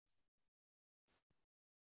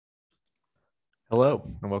Hello,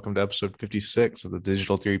 and welcome to episode 56 of the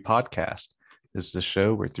Digital Theory Podcast. This is a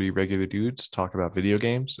show where three regular dudes talk about video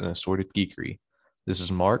games and assorted geekery. This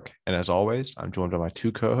is Mark, and as always, I'm joined by my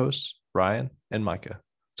two co-hosts, Ryan and Micah.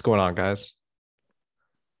 What's going on, guys?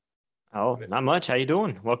 Oh, not much. How you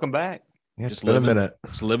doing? Welcome back. Yeah, it's Just been a living, minute.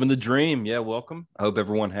 just living the dream. Yeah, welcome. I hope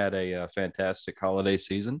everyone had a fantastic holiday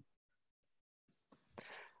season.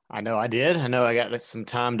 I know I did. I know I got some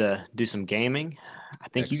time to do some gaming. I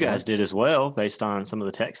think you guys Excellent. did as well, based on some of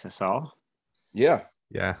the texts I saw. Yeah,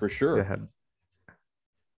 Yeah, for sure. yeah,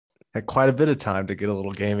 had quite a bit of time to get a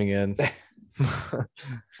little gaming in.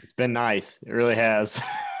 It's been nice. It really has.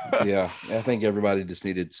 Yeah, I think everybody just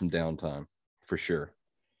needed some downtime for sure.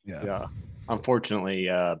 Yeah. Unfortunately,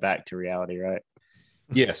 back to reality, right?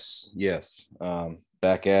 Yes.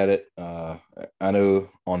 Back at it. I know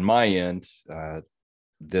on my end,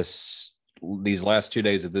 these last 2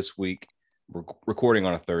 days of this week, we're recording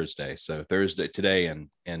on a Thursday. So Thursday today and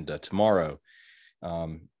tomorrow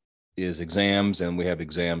is exams, and we have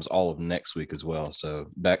exams all of next week as well. So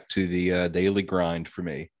back to the daily grind for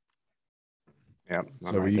me. Yep.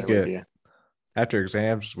 So you get after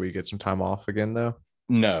exams, we get some time off again, though.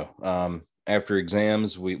 No, after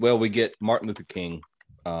exams, we get Martin Luther King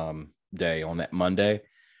Day on that Monday,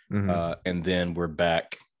 and then we're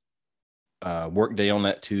back work day on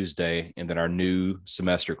that Tuesday, and then our new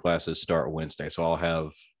semester classes start Wednesday. So I'll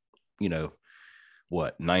have,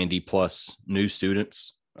 90 plus new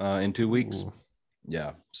students in 2 weeks. Ooh.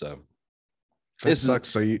 Yeah, so That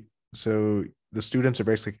sucks. So the students are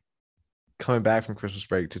basically coming back from Christmas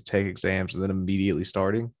break to take exams and then immediately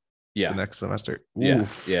starting the next semester.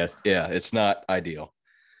 Oof. Yeah. It's not ideal.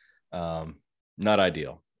 Not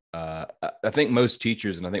ideal. I think most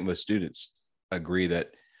teachers and I think most students agree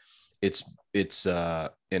that it's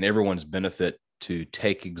in everyone's benefit to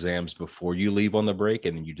take exams before you leave on the break,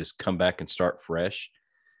 and then you just come back and start fresh.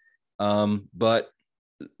 But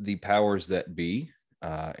the powers that be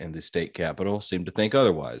in the state capitol seem to think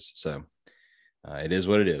otherwise. So it is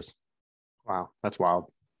what it is. Wow, that's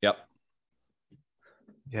wild. Yep.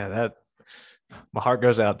 Yeah, that my heart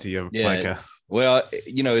goes out to you, Micah. Well,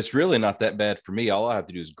 it's really not that bad for me. All I have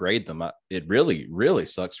to do is grade them. It really, really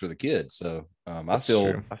sucks for the kids. So I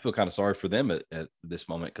feel kind of sorry for them at this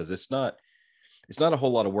moment, because it's not a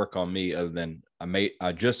whole lot of work on me, other than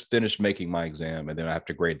I just finished making my exam and then I have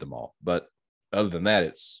to grade them all. But other than that,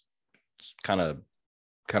 it's kind of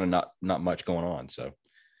not much going on. So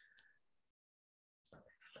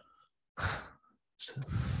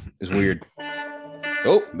it's weird.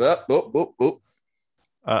 Oh.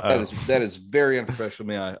 That is very unprofessional.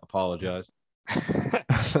 May I apologize?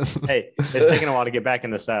 Hey, it's taking a while to get back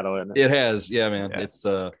in the saddle, isn't it? It has, yeah, man.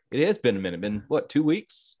 Yeah. It has been a minute. Been what, 2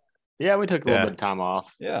 weeks? Yeah, we took a little bit of time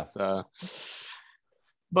off. Yeah. So,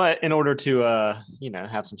 but in order to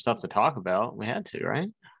have some stuff to talk about, we had to, right?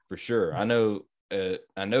 For sure. I know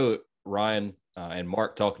Ryan and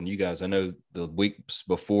Mark, talking to you guys, I know the weeks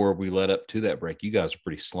before we led up to that break, you guys were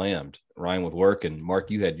pretty slammed. Ryan with work, and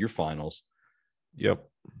Mark, you had your finals. Yep.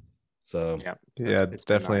 So yeah, it's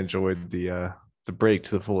definitely nice. Enjoyed the break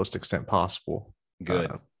to the fullest extent possible.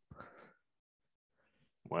 Good.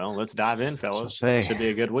 Well, let's dive in, fellas. Should be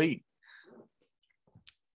a good week.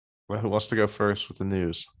 Well, who wants to go first with the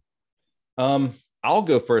news? I'll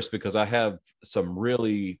go first because I have some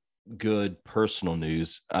really good personal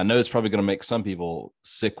news. I know it's probably going to make some people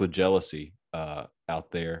sick with jealousy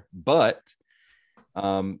out there, but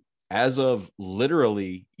as of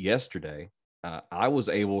literally yesterday, I was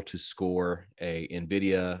able to score a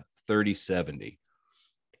NVIDIA 3070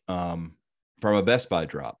 from a Best Buy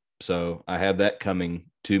drop. So I have that coming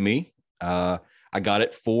to me. I got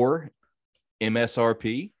it for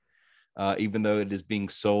MSRP, even though it is being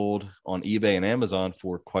sold on eBay and Amazon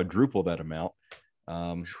for quadruple that amount.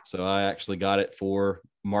 So I actually got it for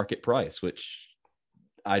market price, which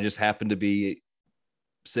I just happened to be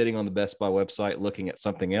sitting on the Best Buy website looking at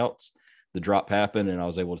something else. The drop happened, and I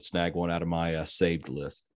was able to snag one out of my saved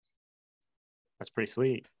list. That's pretty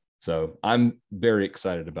sweet. So I'm very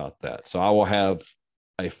excited about that. So I will have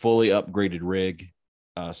a fully upgraded rig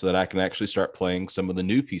so that I can actually start playing some of the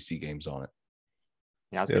new PC games on it.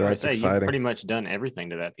 Yeah, I was going to say, exciting. You've pretty much done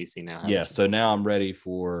everything to that PC now. Yeah, so now I'm ready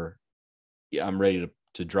to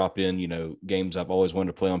drop in, games I've always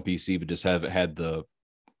wanted to play on PC, but just haven't had the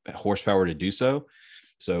horsepower to do so.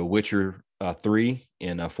 So Witcher 3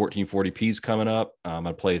 in 1440p is coming up. I'm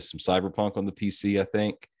going to play some Cyberpunk on the PC, I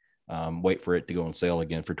think. Wait for it to go on sale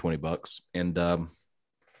again for $20. And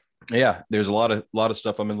there's a lot of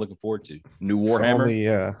stuff I'm looking forward to. New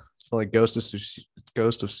Warhammer. So like Ghost of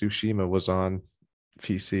Tsushima was on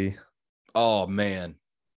PC. Oh man,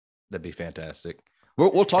 That'd be fantastic.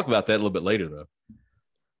 We'll talk about that a little bit later, though.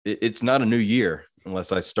 It's not a new year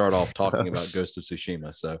unless I start off talking about Ghost of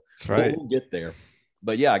Tsushima. So That's right. we'll get there.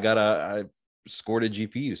 But yeah, I scored a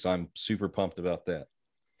GPU, so I'm super pumped about that.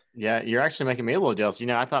 Yeah, you're actually making me a little jealous.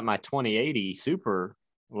 I thought my 2080 Super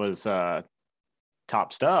was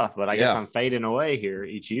top stuff, but I guess I'm fading away here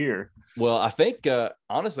each year. Well, I think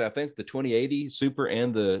honestly, I think the 2080 Super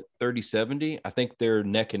and the 3070, I think they're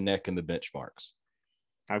neck and neck in the benchmarks.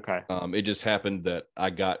 Okay. It just happened that I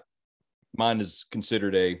got mine is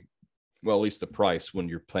considered at least the price when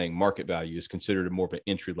you're playing market value is considered more of an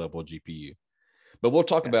entry level GPU. But we'll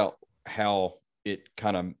talk about how it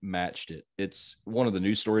kind of matched it. It's one of the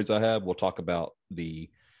news stories I have. We'll talk about the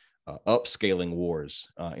upscaling wars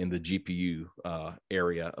in the GPU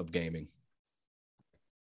area of gaming.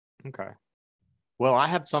 Okay. Well, I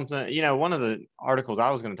have something, one of the articles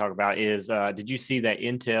I was going to talk about is, did you see that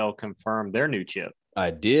Intel confirmed their new chip?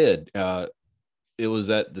 I did. It was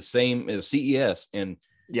at the same CES, and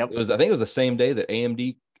I think it was the same day that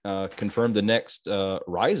AMD confirmed the next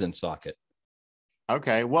Ryzen socket.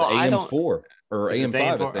 Okay. Well, the AM4 or AM5,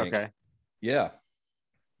 I think. Okay. Yeah.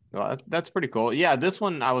 Well, that's pretty cool. Yeah, this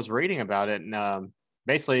one I was reading about it, and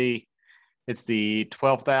basically, it's the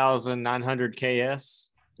 12,900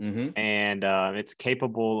 KS, and it's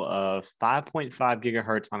capable of 5.5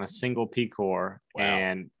 gigahertz on a single P core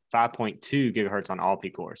and 5.2 gigahertz on all P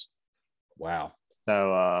cores. Wow.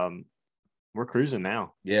 So we're cruising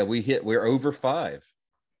now. Yeah, we're over 5.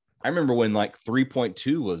 I remember when like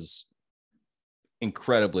 3.2 was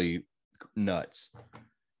incredibly nuts.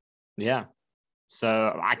 Yeah.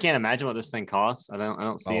 So I can't imagine what this thing costs. I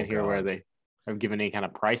don't see it here where they have given any kind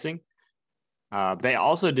of pricing. They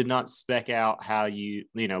also did not spec out how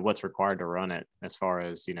what's required to run it as far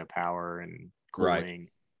as, power and cooling.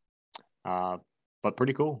 Right. But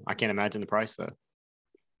pretty cool. I can't imagine the price though.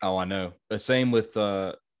 Oh, I know. The same with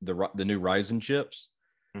the new Ryzen chips.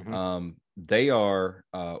 They are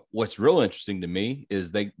what's real interesting to me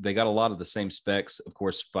is they got a lot of the same specs, of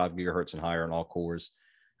course, 5 gigahertz and higher on all cores.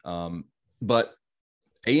 But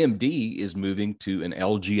AMD is moving to an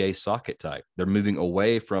LGA socket type. They're moving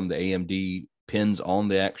away from the AMD pins on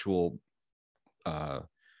the actual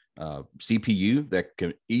CPU that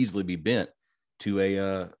can easily be bent to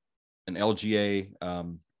an LGA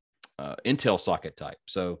Intel socket type.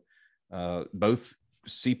 So both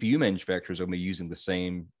CPU manufacturers are going to be using the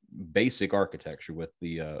same basic architecture with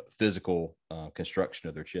the physical construction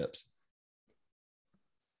of their chips.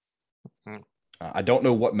 I don't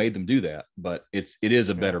know what made them do that, but it is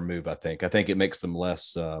a better move. I think it makes them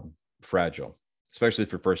less fragile, especially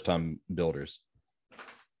for first time builders.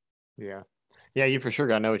 Yeah, you for sure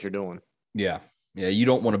got to know what you're doing. Yeah, you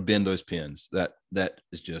don't want to bend those pins. That's a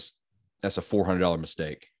 $400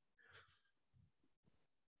 mistake.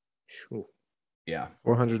 Whew. Yeah,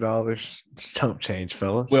 $400 chump change,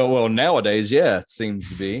 fellas. Well, nowadays, it seems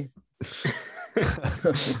to be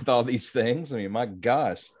with all these things. I mean, my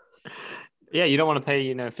gosh. Yeah, you don't want to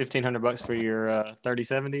pay $1,500 for your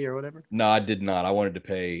 3070 or whatever. No, I did not. I wanted to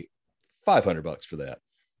pay $500 for that,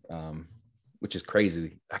 which is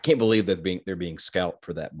crazy. I can't believe that they're being scalped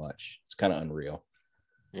for that much. It's kind of unreal.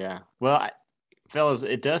 Yeah. Well, fellas,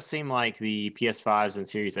 it does seem like the PS5s and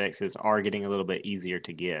Series X's are getting a little bit easier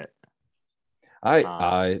to get.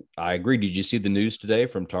 I agree. Did you see the news today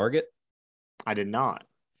from Target? I did not.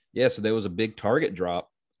 Yeah, so there was a big Target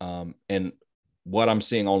drop, and what I'm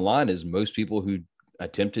seeing online is most people who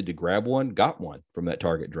attempted to grab one got one from that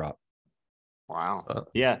Target drop. Wow.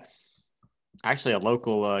 Yeah. Actually, a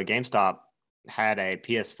local GameStop had a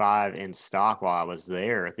PS5 in stock while I was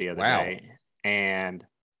there the other day. And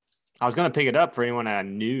I was going to pick it up for anyone I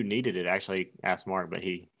knew needed it. Actually asked Mark, but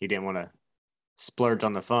he didn't want to splurge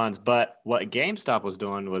on the funds. But what GameStop was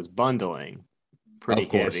doing was bundling pretty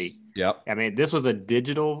heavy. Yep. I mean, this was a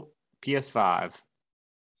digital PS5.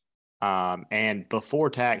 And before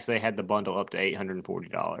tax, they had the bundle up to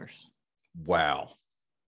 $840. Wow.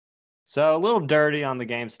 So a little dirty on the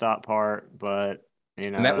GameStop part, but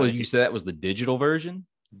and that was, you said that was the digital version?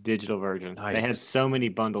 Digital version. Nice. They had so many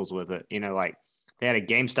bundles with it. Like they had a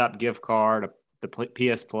GameStop gift card, the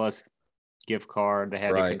PS Plus gift card. They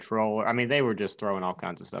had a controller. I mean, they were just throwing all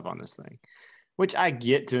kinds of stuff on this thing, which I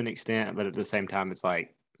get to an extent, but at the same time, it's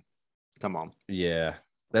like, come on. Yeah,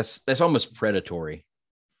 that's almost predatory.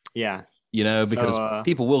 Yeah. Because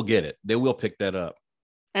people will get it. They will pick that up.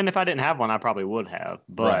 And if I didn't have one, I probably would have.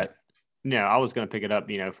 But, I was going to pick it up,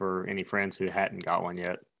 for any friends who hadn't got one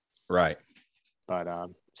yet. Right.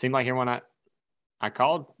 But seemed like everyone I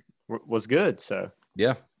called was good. So,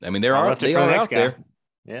 yeah. I mean, they are out there.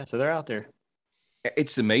 Yeah. So they're out there.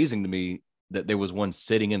 It's amazing to me that there was one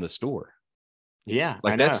sitting in the store. Yeah,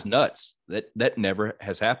 like that's nuts. That never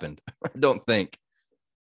has happened. I don't think.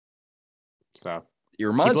 So it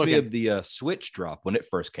reminds me of the Switch drop when it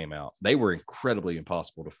first came out. They were incredibly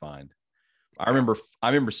impossible to find. I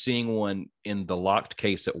remember seeing one in the locked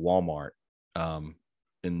case at Walmart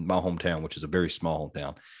in my hometown, which is a very small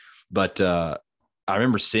hometown. But I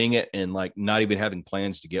remember seeing it and like not even having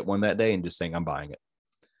plans to get one that day and just saying I'm buying it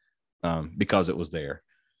because it was there.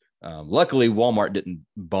 Luckily, Walmart didn't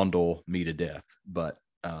bundle me to death, but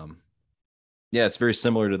yeah, it's very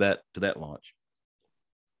similar to that launch.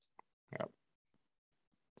 Yep.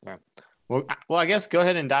 So, well, I guess go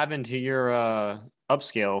ahead and dive into your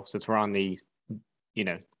upscale since we're on the,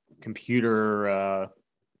 computer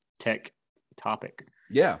tech topic.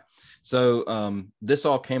 Yeah. So this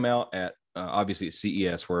all came out at obviously at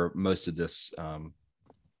CES, where most of this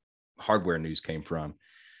hardware news came from.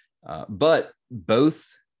 But both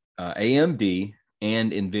AMD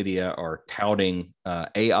and NVIDIA are touting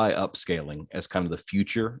AI upscaling as kind of the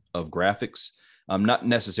future of graphics. Not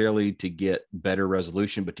necessarily to get better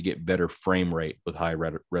resolution, but to get better frame rate with high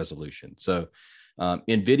resolution. So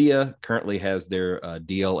NVIDIA currently has their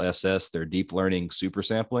DLSS, their deep learning super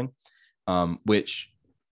sampling, which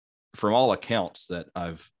from all accounts that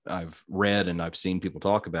I've read and I've seen people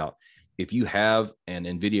talk about, if you have an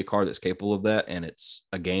NVIDIA card that's capable of that and it's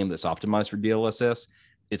a game that's optimized for DLSS,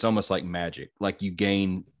 it's almost like magic. Like you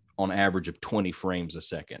gain on average of 20 frames a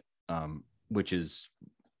second, which is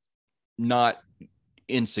not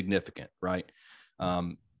insignificant, right?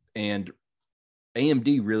 And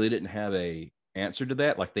AMD really didn't have a answer to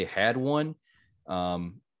that. Like they had one.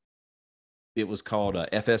 It was called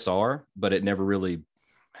FSR, but it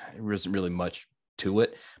wasn't really much to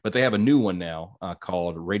it. But they have a new one now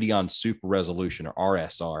called Radeon Super Resolution, or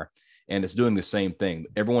RSR, and it's doing the same thing.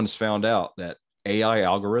 Everyone's found out that AI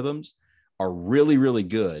algorithms are really, really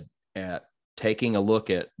good at taking a look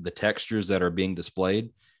at the textures that are being displayed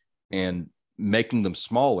and making them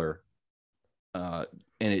smaller. And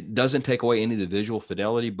it doesn't take away any of the visual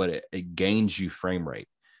fidelity, but it gains you frame rate,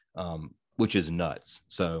 which is nuts.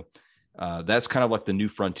 So that's kind of like the new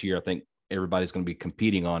frontier. I think everybody's going to be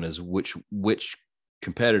competing on is which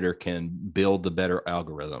competitor can build the better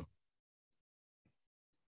algorithm.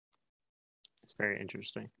 It's very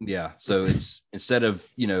interesting. Yeah. So it's instead of,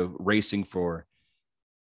 racing for,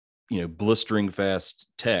 blistering fast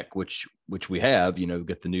tech, which we have,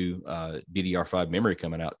 get the new DDR5 memory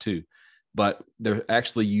coming out too, but they're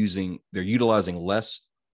utilizing less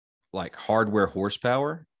like hardware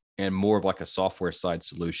horsepower and more of like a software side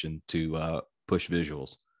solution to push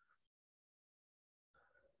visuals.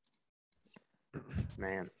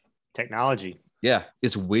 Man, technology. Yeah,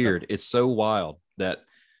 it's weird. It's so wild that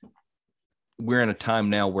we're in a time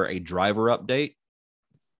now where a driver update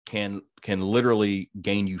can literally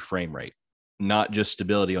gain you frame rate, not just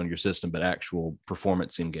stability on your system, but actual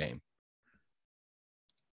performance in game.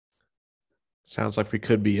 Sounds like we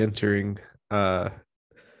could be entering the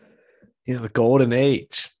golden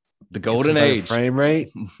age. The golden age. Frame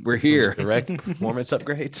rate. We're here. Direct performance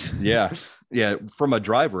upgrades. Yeah. Yeah. From a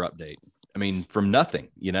driver update. I mean, from nothing,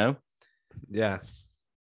 Yeah.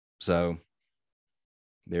 So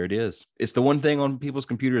there it is. It's the one thing on people's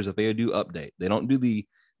computers that they do update. They don't do the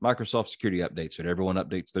Microsoft security updates, but everyone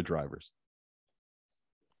updates their drivers.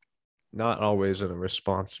 Not always in a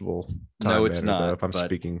responsible time. No, it's not. Though, if I'm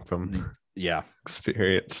speaking from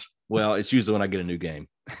experience. Well, it's usually when I get a new game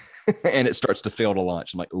and it starts to fail to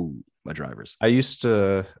launch. I'm like, ooh, my drivers. I used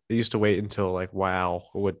to wait until like WoW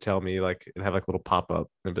would tell me, like it'd have like a little pop-up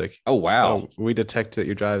and be like, oh wow, we detect that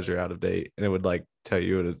your drives are out of date, and it would like tell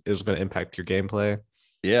you it was going to impact your gameplay.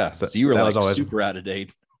 Yeah, so you were like always super out of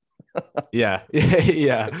date. Yeah.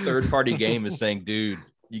 Yeah. Third-party game is saying, dude,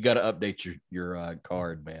 you got to update your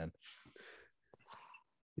card, man.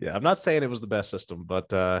 Yeah, I'm not saying it was the best system, but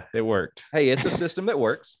it worked. Hey, it's a system that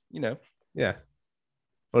works, Yeah.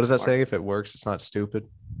 What does that say? If it works, it's not stupid.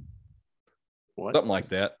 What? Something like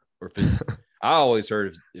that. Or I always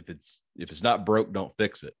heard if it's not broke, don't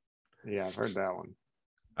fix it. Yeah, I've heard that one.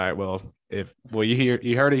 All right. Well,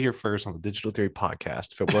 you heard it here first on the Digital Theory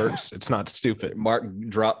podcast. If it works, it's not stupid. Mark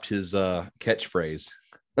dropped his catchphrase.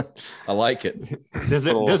 I like it. Does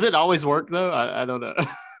it always work though? I don't know.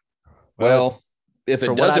 Well, if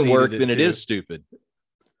it doesn't work, then it is stupid.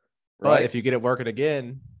 Right. But if you get it working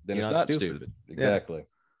again, then it's not stupid. Exactly. Yeah.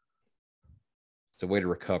 It's a way to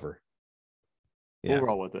recover. Yeah. We'll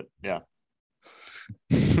roll with it. Yeah.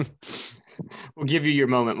 We'll give you your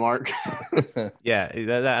moment, Mark. Yeah,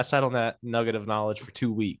 I sat on that nugget of knowledge for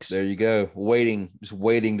 2 weeks. There you go. Just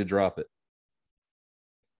waiting to drop it.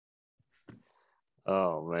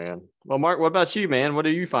 Oh man. Well, Mark, what about you, man? What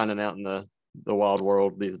are you finding out in the wild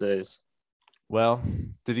world these days? Well,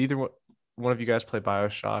 did either one of you guys play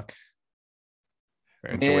BioShock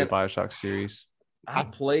or enjoy the BioShock series? I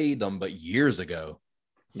played them, but years ago.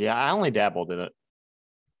 Yeah, I only dabbled in it.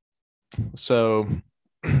 So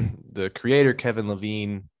the creator, Kevin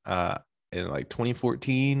Levine, in like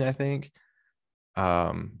 2014, I think,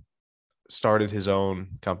 started his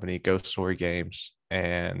own company, Ghost Story Games,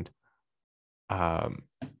 and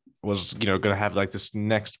was going to have like this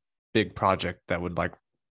next big project that would like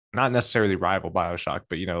not necessarily rival BioShock,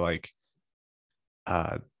 but like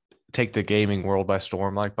take the gaming world by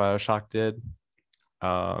storm like BioShock did.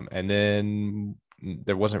 And then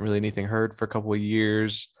there wasn't really anything heard for a couple of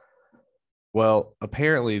years. Well,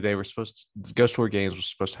 apparently they were Ghost Story Games was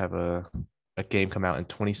supposed to have a game come out in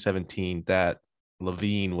 2017 that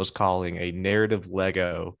Levine was calling a narrative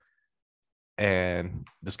Lego. And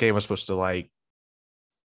this game was supposed to like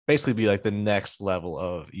basically be like the next level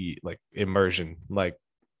of like immersion. Like,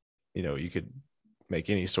 you could make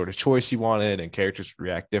any sort of choice you wanted and characters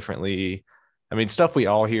react differently. I mean, stuff we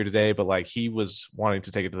all hear today, but like he was wanting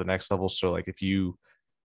to take it to the next level. So like if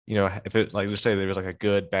if it like, let's say there was like a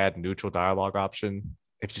good, bad, neutral dialogue option,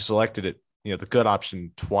 if you selected it, the good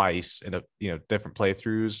option twice in different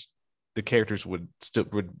playthroughs, the characters would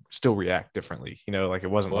still react differently. Like it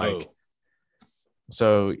wasn't like,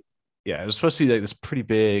 so yeah, it was supposed to be like this pretty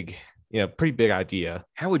big idea.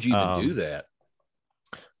 How would you even do that?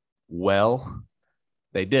 Well,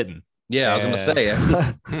 they didn't. Yeah, I was going to say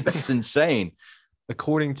that's insane.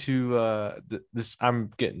 According to this,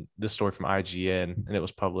 I'm getting this story from IGN, and it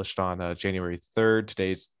was published on January 3rd.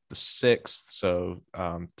 Today's the 6th, so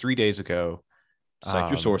 3 days ago. Cite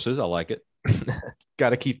your sources. I like it.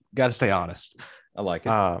 Got to stay honest. I like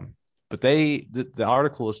it. But the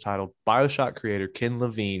article is titled "BioShock creator Ken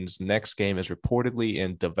Levine's next game is reportedly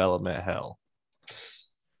in development hell."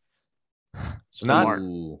 So Mark,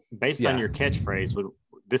 based on your catchphrase,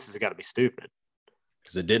 this has got to be stupid.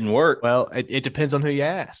 Because it didn't work. Well, it depends on who you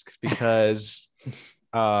ask, because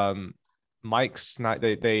Mike Snight,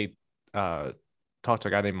 they talked to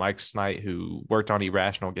a guy named Mike Snight who worked on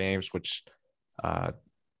Irrational Games, which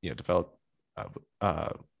developed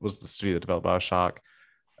was the studio that developed BioShock.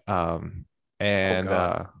 I'd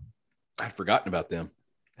forgotten about them.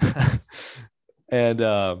 And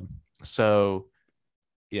so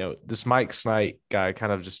this Mike Snight guy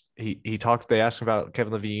kind of just he talks. They asked him about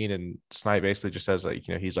Kevin Levine, and Snight basically just says like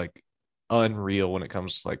he's like unreal when it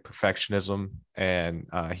comes to like perfectionism, and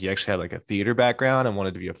he actually had like a theater background and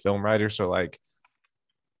wanted to be a film writer. So like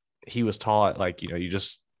he was taught like you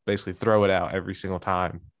just basically throw it out every single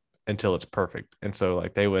time until it's perfect. And so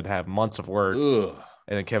like they would have months of work. Ugh.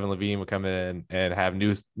 And then Kevin Levine would come in and have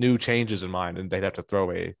new changes in mind, and they'd have to throw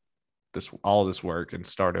away all this work and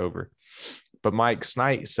start over. But Mike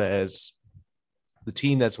Snight says the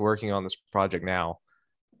team that's working on this project now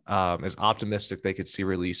is optimistic they could see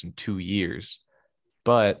release in 2 years.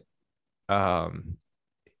 But it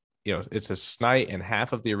says Snight and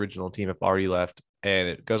half of the original team have already left, and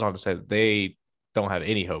it goes on to say that they don't have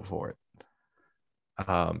any hope for it.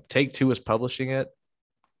 Take-Two is publishing it,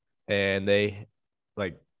 and they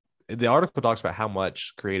like the article talks about how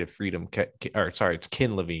much creative freedom it's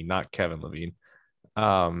Ken Levine, not Kevin Levine,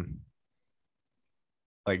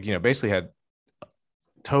 basically had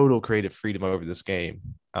total creative freedom over this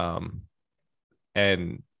game,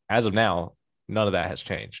 and as of now none of that has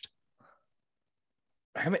changed.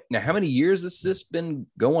 How many years has this been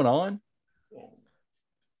going on?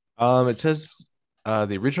 It says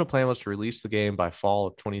the original plan was to release the game by fall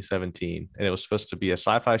of 2017, and it was supposed to be a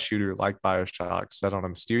sci-fi shooter like BioShock set on a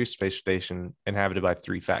mysterious space station inhabited by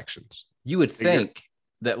 3 factions. You would think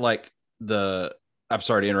that I'm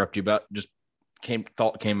sorry to interrupt you, but just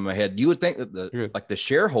thought came in my head. You would think that the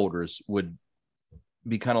shareholders would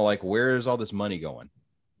be kind of like, where is all this money going?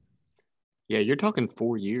 Yeah, you're talking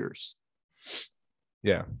 4 years.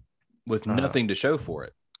 Yeah. With nothing to show for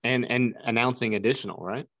it. And announcing additional,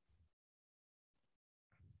 right?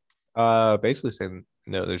 Basically saying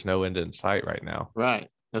no, there's no end in sight right now. Right.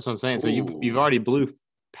 That's what I'm saying. So you've already blew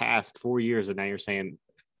past 4 years, and now you're saying.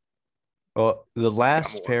 Well, the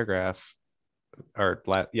last paragraph,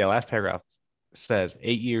 last paragraph says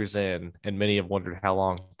 8 years in, and many have wondered how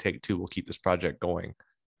long Take-Two will keep this project going.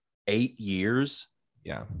 8 years?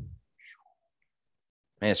 Yeah.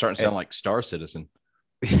 Man, it's starting to sound like Star Citizen.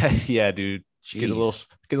 Yeah, dude. Jeez. Get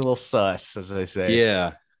a little sus, as they say.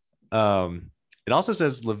 Yeah. It also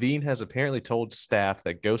says Levine has apparently told staff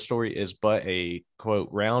that Ghost Story is but a quote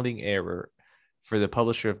rounding error for the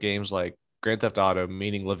publisher of games like Grand Theft Auto,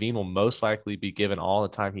 meaning Levine will most likely be given all the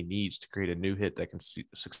time he needs to create a new hit that can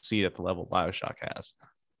succeed at the level BioShock has.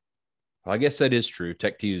 Well, I guess that is true.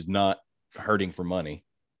 Tech-Two is not hurting for money.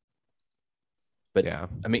 But, yeah,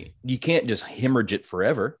 I mean, you can't just hemorrhage it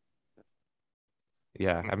forever.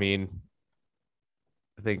 Yeah, I mean,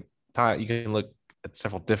 I think you can look at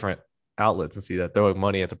several different outlets and see that throwing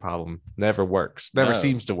money at the problem never works, never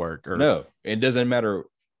seems to work. No, it doesn't matter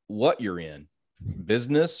what you're in,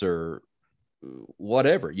 business or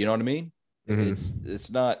whatever, you know what I mean? Mm-hmm.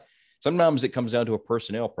 It's not, sometimes it comes down to a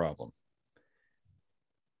personnel problem.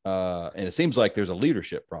 And it seems like there's a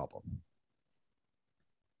leadership problem.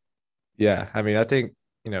 Yeah, I mean, I think,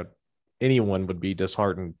 anyone would be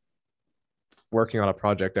disheartened working on a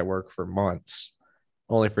project that worked for months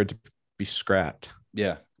only for it to be scrapped.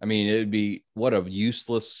 Yeah. I mean, it would be what a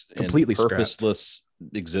useless, completely and purposeless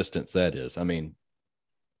existence that is. I mean,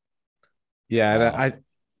 yeah, wow.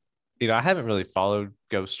 And I haven't really followed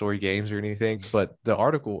Ghost Story games or anything, but the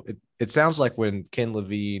article, it sounds like when Ken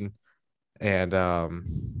Levine and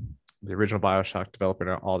the original BioShock developer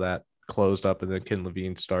and all that closed up, and then Ken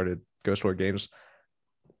Levine started Ghost Story games,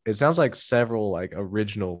 it sounds like several like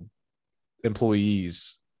original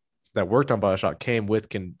employees that worked on BioShock came with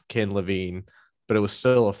Ken Levine, but it was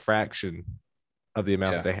still a fraction of the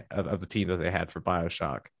amount that of the team that they had for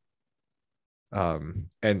BioShock.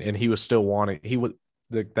 And he was still wanting,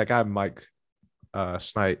 that guy Mike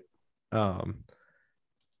Snight had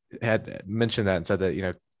mentioned that and said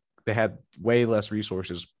that they had way less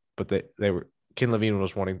resources, but Ken Levine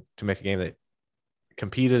was wanting to make a game that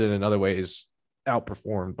competed and in other ways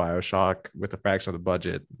outperformed BioShock with a fraction of the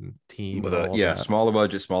budget and team. With smaller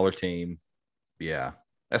budget, smaller team. Yeah,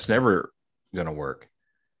 that's never gonna work.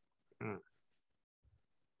 If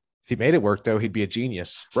he made it work, though, he'd be a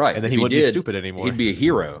genius, right? And then he wouldn't be stupid anymore. He'd be a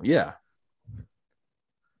hero. Yeah.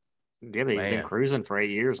 Yeah, but he's been cruising for 8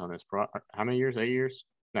 years on this. How many years? 8 years?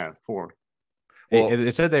 No, 4. Well,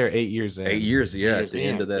 it said they're 8 years in. 8 years, yeah. At the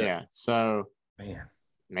end of that, yeah. So, man,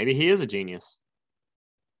 maybe he is a genius.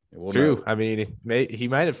 True. Know. I mean, he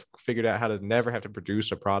might have figured out how to never have to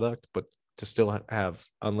produce a product, but to still have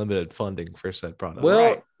unlimited funding for said product.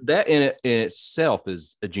 Well, that in itself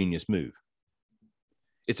is a genius move.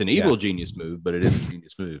 It's an evil genius move, but it is a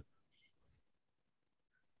genius move.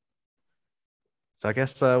 So I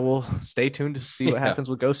guess we'll stay tuned to see what happens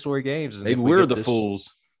with Ghost Story games. And maybe we're the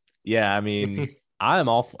fools. Yeah, I mean, I'm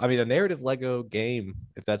all. I mean, a narrative Lego game,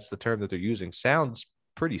 if that's the term that they're using, sounds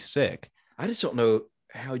pretty sick. I just don't know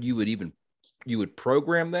how you would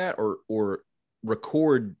program that or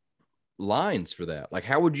record lines for that. Like,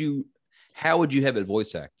 how would you have it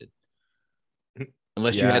voice acted?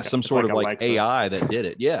 Unless you had some sort of like AI that did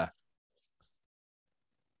it. Yeah.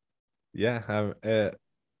 Yeah.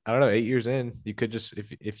 I don't know. 8 years in, you could just,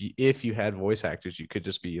 if you had voice actors, you could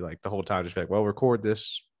just be like the whole time, just be like, well, record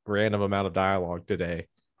this random amount of dialogue today.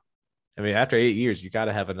 I mean, after 8 years, you got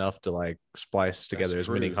to have enough to like splice together as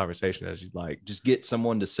many conversations as you'd like. Just get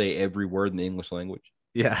someone to say every word in the English language.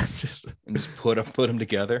 Yeah. And just put them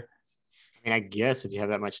together. I mean, I guess if you have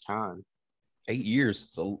that much time. 8 years.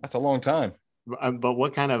 So that's a long time. But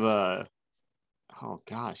what kind of oh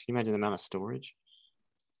gosh, can you imagine the amount of storage?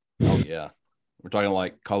 Oh yeah, we're talking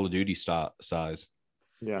like Call of Duty size.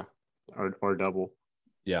 Yeah, or double.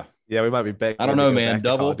 Yeah, we might be back. I don't know, man.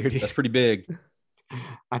 Double. That's pretty big.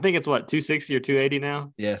 I think it's what 260 or 280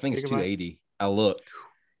 now. Yeah, I think it's 280. I looked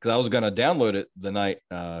because I was gonna download it the night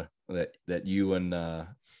that you and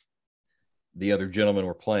the other gentleman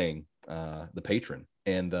were playing the Patron.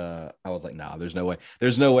 And I was like, nah, there's no way.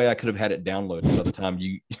 There's no way I could have had it downloaded by the time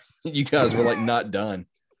you guys were like not done.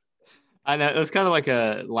 I know. It was kind of like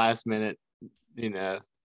a last minute, I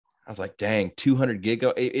was like, dang, 200 gig.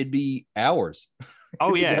 It'd be hours.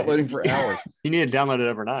 Oh, yeah. Downloading for hours. You need to download it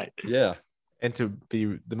overnight. Yeah. And to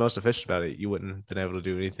be the most efficient about it, you wouldn't have been able to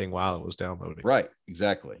do anything while it was downloading. Right.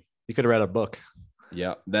 Exactly. You could have read a book.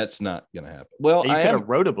 Yeah. That's not going to happen. Well, you could have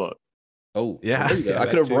wrote a book. Oh, yeah. I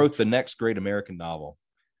could have wrote the next great American novel.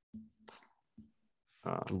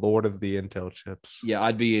 Lord of the Intel chips. Yeah,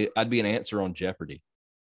 I'd be an answer on Jeopardy.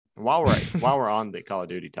 While we're on the Call of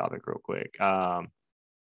Duty topic real quick,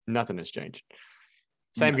 nothing has changed.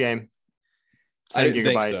 Same game. Same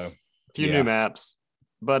gigabytes. Few new maps.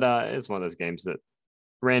 But it's one of those games that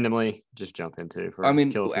randomly just jump into for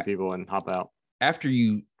kill a few people and hop out. After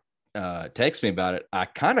you text me about it, I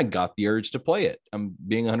kind of got the urge to play it. I'm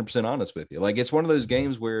being 100% honest with you. Like, it's one of those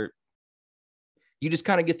games where you just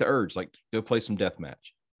kind of get the urge, like, go play some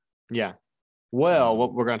deathmatch. Yeah. Well,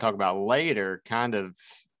 what we're going to talk about later kind of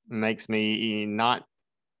makes me not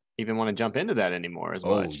even want to jump into that anymore as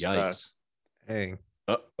much. Oh, yikes. Dang.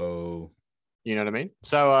 Uh-oh. You know what I mean?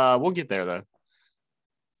 So we'll get there though.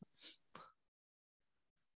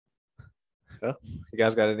 Yeah. You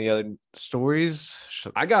guys got any other stories?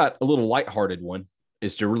 I got a little lighthearted one.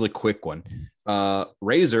 It's a really quick one.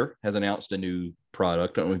 Razer has announced a new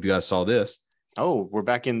product. I don't know if you guys saw this. Oh, we're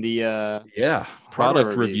back in the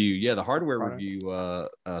product review. Yeah, the hardware review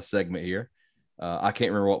segment here. I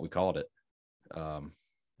can't remember what we called it. I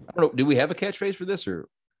don't know. Do we have a catchphrase for this or?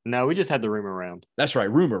 No, we just had the rumor round. That's right,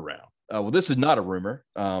 rumor round. Well, this is not a rumor.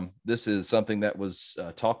 This is something that was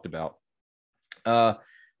talked about.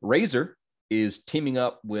 Razer is teaming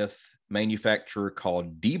up with a manufacturer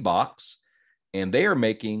called D-Box, and they are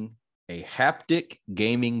making a haptic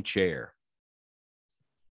gaming chair.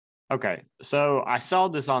 Okay, so I saw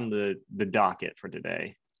this on the docket for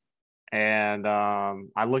today, and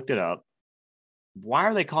I looked it up. Why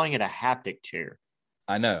are they calling it a haptic chair?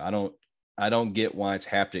 I know. I don't get why it's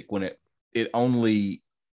haptic when it only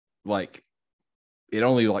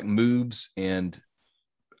moves and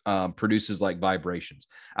produces like vibrations.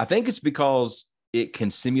 I think it's because it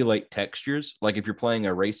can simulate textures. Like if you're playing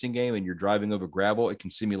a racing game and you're driving over gravel, it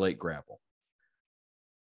can simulate gravel.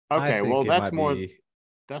 Okay, well that's more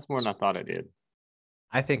than I thought it did.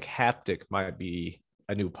 I think haptic might be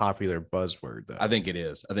a new popular buzzword, though. I think it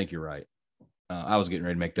is. I think you're right. I was getting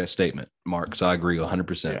ready to make that statement, Mark, so I agree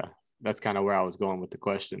 100%. Yeah, that's kind of where I was going with the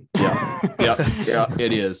question. Yeah,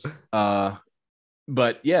 it is.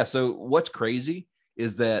 But yeah, so what's crazy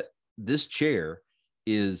is that this chair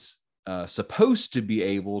is supposed to be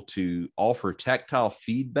able to offer tactile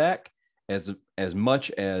feedback as much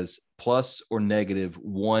as plus or negative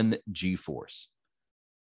 1 G-force.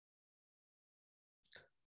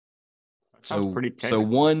 Sounds pretty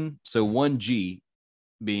technical. So one G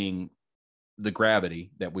being the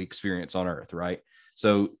gravity that we experience on Earth, right?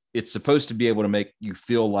 So it's supposed to be able to make you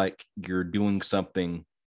feel like you're doing something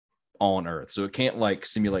on Earth. So it can't like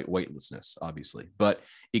simulate weightlessness, obviously, but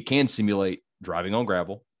it can simulate driving on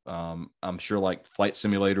gravel. I'm sure like Flight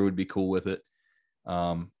Simulator would be cool with it.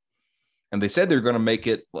 And they said they're going to make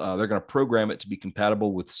it, they're going to program it to be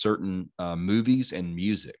compatible with certain movies and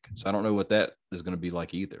music. So I don't know what that is going to be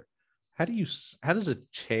like either. How does a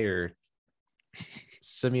chair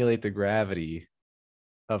simulate the gravity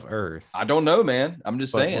of Earth? I don't know, man. I'm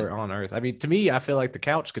just saying. We're on Earth. I mean, to me, I feel like the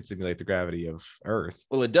couch could simulate the gravity of Earth.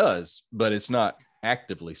 Well, it does, but it's not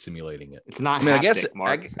actively simulating it. It's not. I mean, haptic,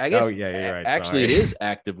 Mark. I guess. Oh yeah, you're right. Actually, it is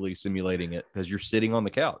actively simulating it because you're sitting on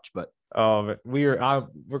the couch. But we're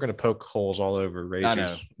gonna poke holes all over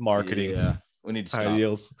Razer's marketing. Yeah, we need to stop.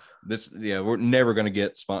 Ideals. We're never gonna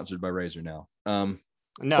get sponsored by Razer now.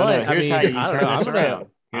 No. Here's how you turn this around.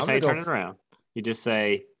 Here's how you turn it around. You just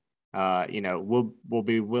say, we'll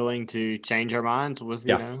be willing to change our minds with,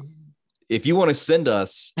 If you want to send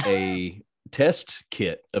us a test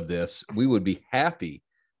kit of this, we would be happy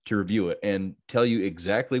to review it and tell you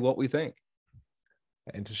exactly what we think.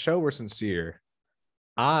 And to show we're sincere,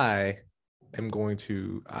 I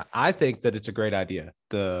think that it's a great idea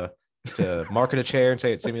to market a chair and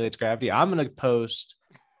say it simulates gravity. I'm going to post,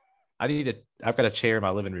 I've got a chair in my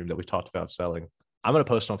living room that we talked about selling. I'm going to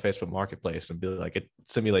post it on Facebook Marketplace and be like, it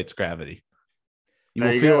simulates gravity. You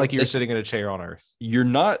will feel like you're sitting in a chair on Earth. You're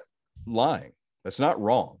not lying. That's not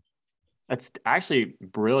wrong. That's actually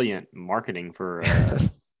brilliant marketing for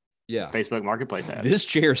Facebook Marketplace ads. This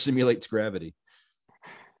chair simulates gravity.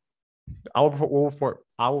 I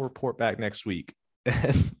will report back next week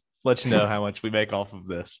and let you know how much we make off of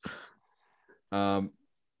this.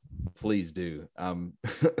 Please do.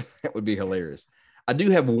 That would be hilarious. I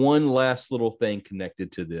do have one last little thing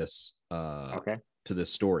connected to this. To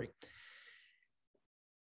this story.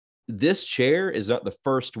 This chair is not the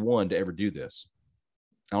first one to ever do this.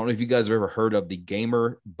 I don't know if you guys have ever heard of the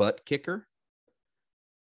Gamer Butt Kicker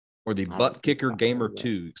or the Butt Kicker Gamer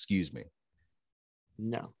 2, excuse me.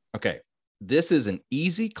 No. Okay. This is an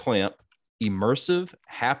easy clamp, immersive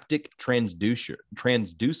haptic transducer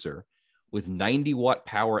with 90-watt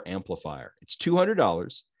power amplifier. It's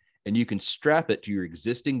 $200, and you can strap it to your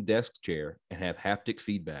existing desk chair and have haptic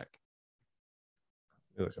feedback.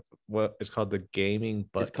 What it's called? The gaming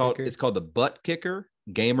butt kicker? It's called the Butt Kicker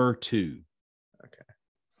Gamer 2.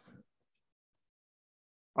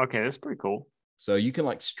 Okay, that's pretty cool. So you can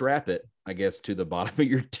like strap it, I guess, to the bottom of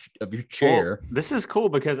your chair. Well, this is cool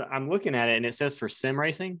because I'm looking at it and it says for sim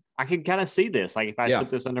racing. I can kind of see this. Like if I put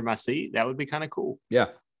this under my seat, that would be kind of cool. Yeah.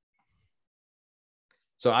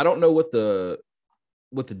 So I don't know what the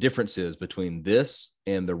difference is between this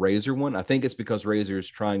and the Razer one. I think it's because Razer is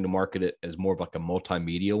trying to market it as more of like a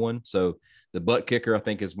multimedia one. So the Butt Kicker, I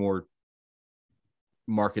think, is more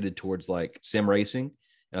marketed towards like sim racing.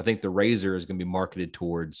 And I think the Razer is going to be marketed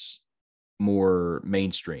towards more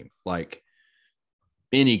mainstream. Like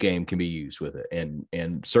any game can be used with it,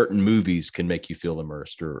 and certain movies can make you feel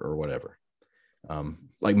immersed or whatever.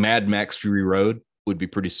 Like Mad Max Fury Road would be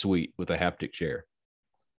pretty sweet with a haptic chair.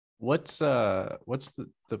 What's the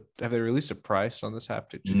have they released a price on this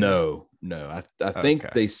haptic chair? No. I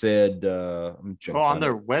think they said on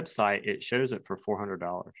their website it shows it for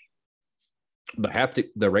 $400.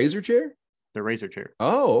 The Razer chair? The Razer chair.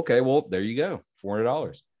 Oh, okay. Well, there you go.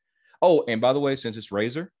 $400. Oh, and by the way, since it's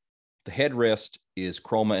Razer, the headrest is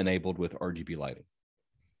Chroma enabled with RGB lighting.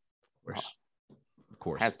 Of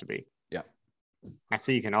course. Has to be. Yeah. I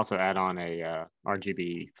see you can also add on a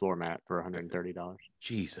RGB floor mat for $130.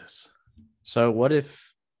 Jesus. So what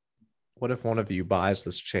if one of you buys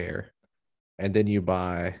this chair and then you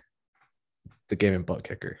buy the gaming butt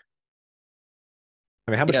kicker?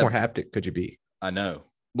 I mean, how much more haptic could you be? I know.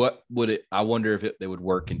 What would it? I wonder if they would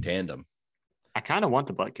work in tandem. I kind of want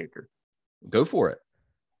the butt kicker. Go for it.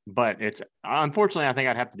 But it's unfortunately, I think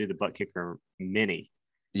I'd have to do the butt kicker mini.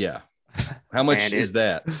 Yeah. How much is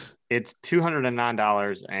that? It's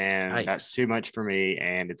 $209, and Nice. That's too much for me,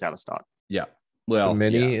 and it's out of stock. Yeah. Well, the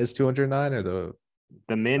mini is $209, or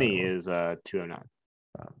the mini is $209.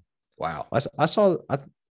 Wow. I saw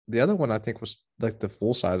the other one. I think was like the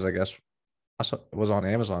full size. I guess I saw it was on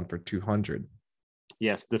Amazon for $200.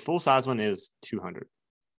 Yes, the full size one is $200.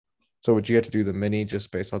 So would you have to do the mini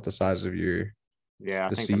just based off the size of your? Yeah, I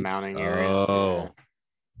think seat? the mounting area. Oh. Yeah.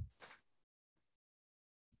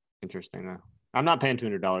 Interesting though. I'm not paying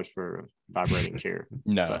 $200 for a vibrating chair.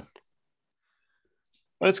 No.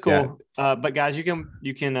 But it's cool. Yeah. But guys, you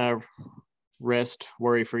can rest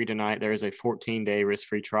worry-free tonight. There is a 14-day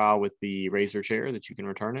risk-free trial with the Razer chair that you can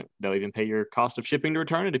return it. They'll even pay your cost of shipping to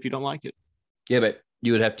return it if you don't like it. Yeah, but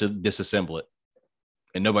you would have to disassemble it,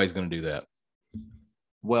 and nobody's going to do that.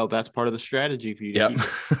 Well, that's part of the strategy for you. Yeah,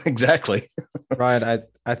 exactly. Ryan,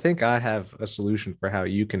 I think I have a solution for how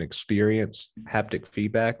you can experience haptic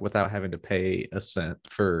feedback without having to pay a cent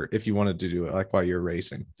for if you wanted to do it like while you're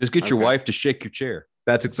racing. Just get your wife to shake your chair.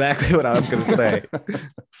 That's exactly what I was going to say.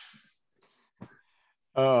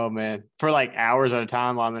 Oh man, for like hours at a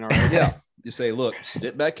time while I'm in a race. Yeah, you say, look,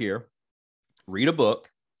 sit back here, read a book,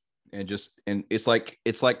 and it's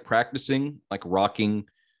like practicing, like rocking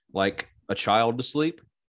like a child to sleep.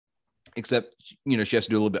 Except, she has to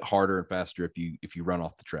do a little bit harder and faster if you run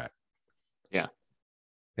off the track. Yeah.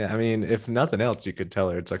 Yeah. I mean, if nothing else, you could tell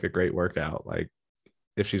her it's like a great workout. Like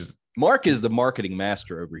if Mark is the marketing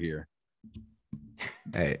master over here.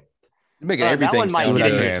 Hey, you're making everything. That one might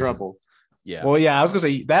get you in good. trouble. Yeah. Well, yeah, I was gonna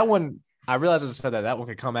say that one. I realized as I said that one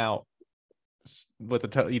could come out with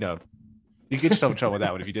you get yourself in trouble with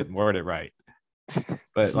that one if you didn't word it right.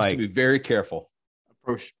 But like, be very careful.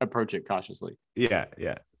 Approach it cautiously. Yeah.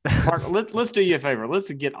 Mark, let's do you a favor.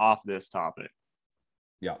 Let's get off this topic.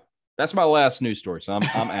 Yeah, that's my last news story. So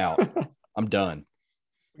I'm out. I'm done.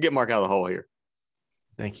 Get Mark out of the hole here.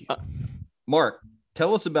 Thank you, Mark.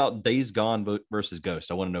 Tell us about Days Gone versus Ghost.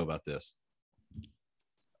 I want to know about this.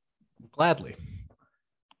 Gladly.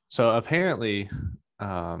 So apparently,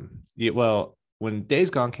 when Days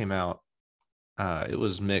Gone came out, it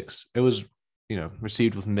was mixed. It was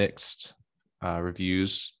received with mixed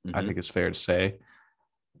reviews. Mm-hmm. I think it's fair to say.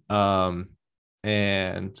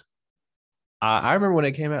 And I remember when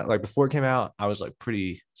it came out, like before it came out, I was like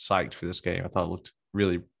pretty psyched for this game. I thought it looked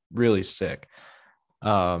really, really sick.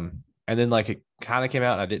 And then like it kind of came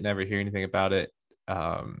out and I didn't ever hear anything about it.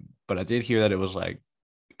 But I did hear that it was like,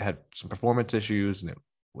 it had some performance issues and it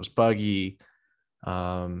was buggy.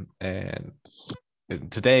 And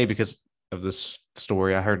today, because of this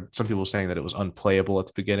story, I heard some people saying that it was unplayable at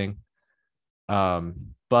the beginning.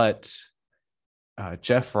 But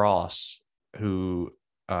Jeff Ross, who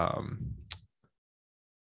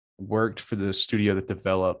worked for the studio that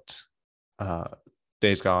developed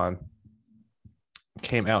Days Gone,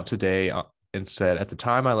 came out today and said, at the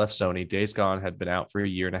time I left Sony, Days Gone had been out for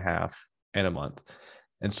 1.5 years and a month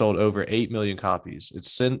and sold over 8 million copies.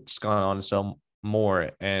 It's since gone on to sell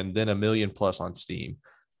more and then 1 million plus on Steam.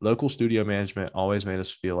 Local studio management always made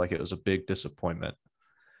us feel like it was a big disappointment.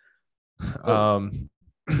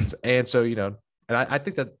 And so, and I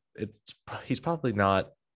think that he's probably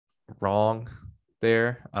not wrong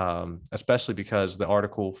there, especially because the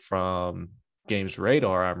article from Games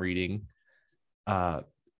Radar I'm reading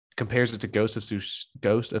compares it to Ghost of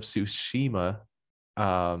Tsushima,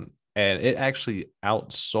 and it actually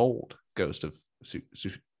outsold Ghost of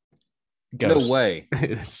Tsushima. No way.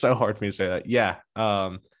 It's so hard for me to say that. Yeah.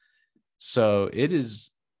 So it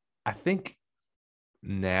is, I think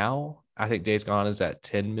Days Gone is at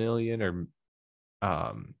 10 million or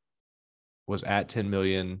was at 10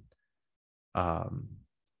 million at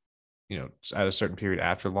a certain period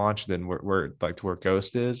after launch than where like to where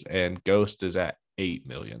Ghost is, and Ghost is at 8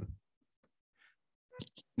 million.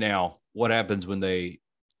 Now, what happens when they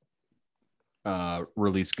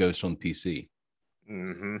release Ghost on PC?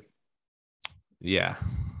 Mm-hmm. Yeah.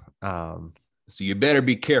 So you better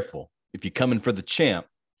be careful. If you're coming for the champ,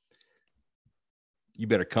 you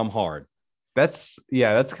better come hard. That's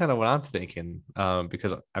kind of what I'm thinking.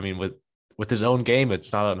 Because I mean, with his own game,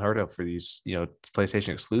 it's not unheard of for these, PlayStation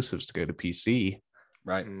exclusives to go to PC.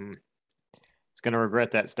 Right. It's going to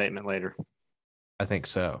regret that statement later. I think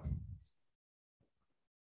so.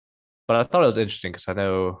 But I thought it was interesting because I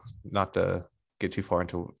know, not to get too far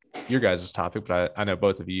into your guys' topic, but I know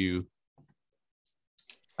both of you.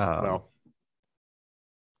 Well,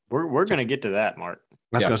 we're going to get to that, Mark.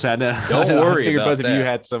 I was going to say, I know. Don't worry. I figured about both that. of you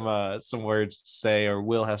had some words to say, or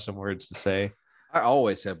will have some words to say. I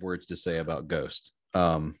always have words to say about Ghost.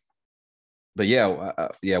 But we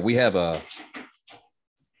have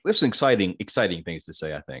some exciting things to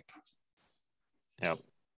say, I think. Yep.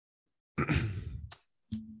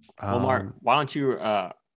 Well, Mark, why don't you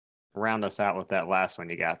round us out with that last one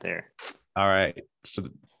you got there? All right. So,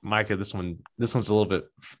 Micah, this one's a little bit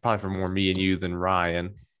probably for more me and you than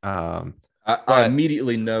Ryan. I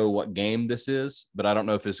immediately know what game this is, but I don't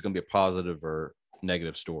know if it's going to be a positive or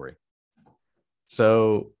negative story.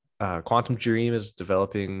 So, Quantum Dream is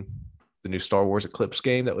developing the new Star Wars Eclipse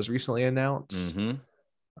game that was recently announced. Mm-hmm.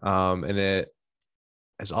 And it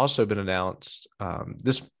has also been announced.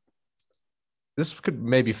 This could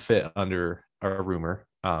maybe fit under a rumor,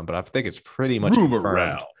 but I think it's pretty much rumor confirmed.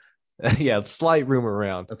 round. Yeah, slight rumor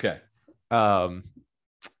round. Okay.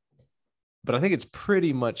 But I think it's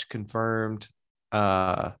pretty much confirmed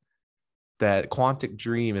that Quantic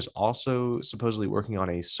Dream is also supposedly working on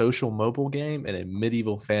a social mobile game and a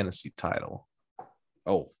medieval fantasy title.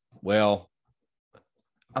 Oh, well,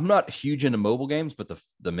 I'm not huge into mobile games, but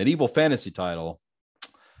the medieval fantasy title,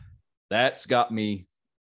 that's got me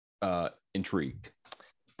intrigued.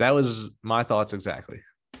 That was my thoughts exactly.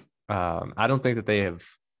 I don't think that they have,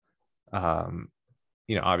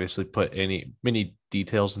 obviously put many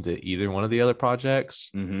details into either one of the other projects.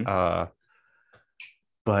 Mm-hmm.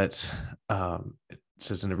 But it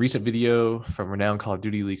says in a recent video from renowned Call of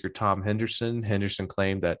Duty leaker Tom Henderson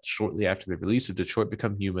claimed that shortly after the release of Detroit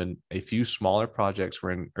Become Human, a few smaller projects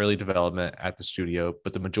were in early development at the studio,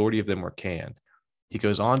 but the majority of them were canned. He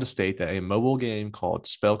goes on to state that a mobile game called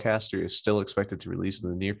Spellcaster is still expected to release in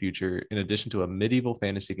the near future, in addition to a medieval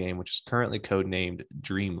fantasy game, which is currently codenamed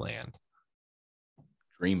Dreamland.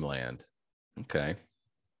 Dreamland. Okay.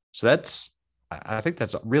 So I think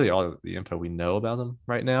that's really all the info we know about them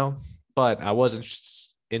right now. But I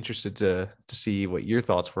was interested to see what your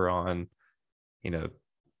thoughts were on, now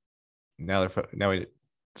we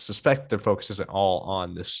suspect their focus isn't all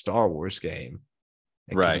on the Star Wars game.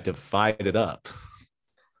 It right. can be divided up.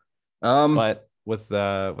 But with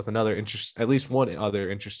another at least one other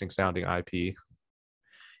interesting sounding IP.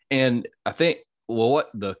 And I think, what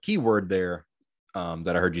the key word there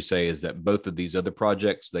that I heard you say is that both of these other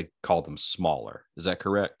projects, they call them smaller. Is that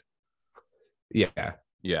correct? Yeah.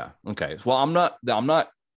 Yeah. Okay. Well, I'm not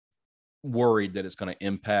worried that it's going to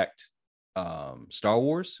impact Star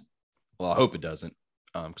Wars. Well, I hope it doesn't,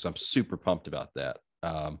 because I'm super pumped about that.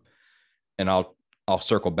 And I'll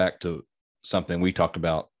circle back to something we talked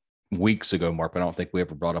about weeks ago, Mark, but I don't think we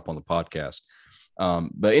ever brought up on the podcast.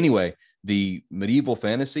 But anyway, the medieval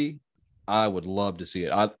fantasy, I would love to see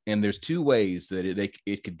it. And there's two ways that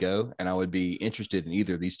it could go, and I would be interested in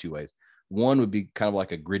either of these two ways. One would be kind of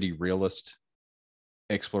like a gritty realist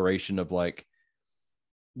exploration of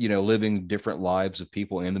living different lives of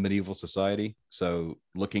people in the medieval society. So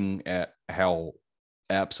looking at how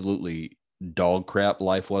absolutely dog crap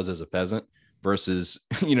life was as a peasant versus,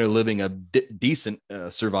 living a decent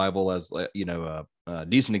survival as, a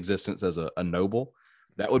decent existence as a noble.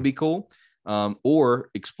 That would be cool. Or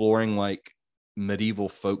exploring like medieval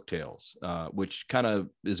folk tales, which kind of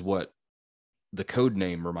is what the code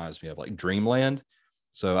name reminds me of, like Dreamland.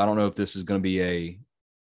 So I don't know if this is going to be a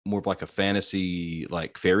more of like a fantasy,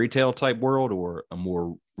 like fairy tale type world, or a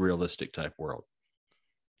more realistic type world.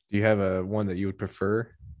 Do you have a one that you would prefer?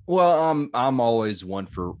 Well, I'm always one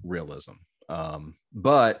for realism.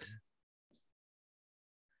 But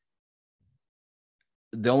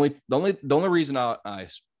the only reason I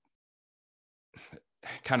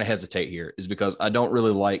kind of hesitate here is because I don't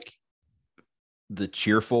really like the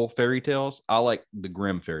cheerful fairy tales. I like the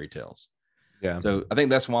grim fairy tales. Yeah. So I think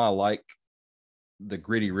that's why I like the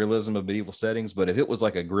gritty realism of medieval settings. But if it was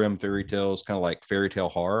like a grim fairy tales, kind of like fairy tale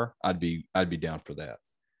horror, I'd be down for that.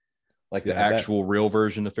 Like the actual real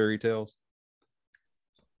version of fairy tales.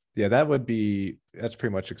 Yeah, that's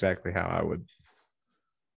pretty much exactly how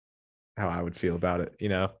I would feel about it.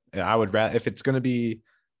 I would rather, if it's going to be,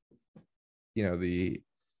 the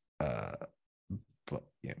uh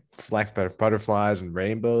butterflies and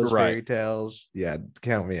rainbows, Right. fairy tales. Yeah,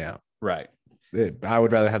 count me out. Right. I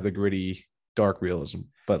would rather have the gritty, dark realism.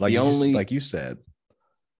 But like you said,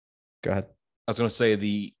 go ahead. I was going to say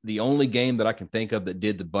the only game that I can think of that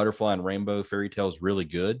did the butterfly and rainbow fairy tales really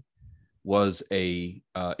good was a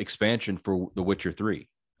expansion for The Witcher 3,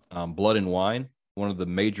 Blood and Wine. One of the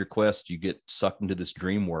major quests, you get sucked into this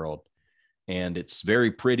dream world, and it's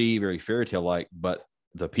very pretty, very fairy tale like, but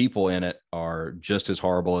the people in it are just as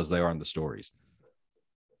horrible as they are in the stories.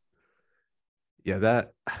 Yeah,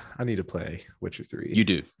 that I need to play Witcher 3. You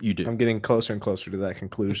do. I'm getting closer and closer to that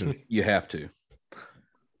conclusion. You have to.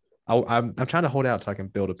 I'm trying to hold out so I can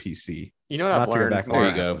build a PC. You know what I've learned?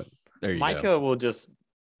 There you go. Micah will just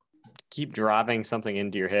keep driving something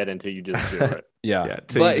into your head until you just do it. Yeah.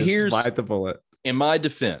 But here's bite the bullet. In my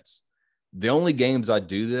defense, the only games I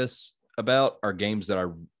do this about are games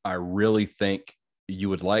that I really think you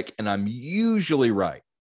would like, and I'm usually right.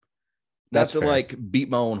 That's to like beat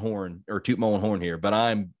my own horn or toot my own horn here, but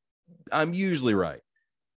I'm usually right.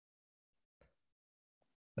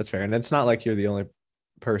 That's fair. And it's not like you're the only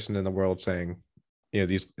person in the world saying,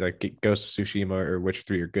 these like Ghost of Tsushima or Witcher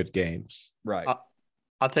 3 are good games. Right.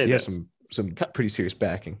 I'll tell you this. Have some pretty serious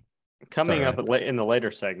backing. Coming up in the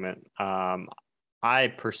later segment, I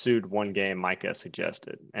pursued one game Micah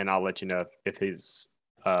suggested, and I'll let you know if his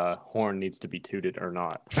horn needs to be tooted or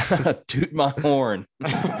not. Toot my horn.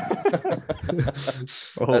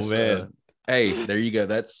 Man. Hey, there you go.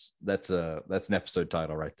 That's an episode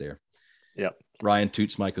title right there. Yep. Ryan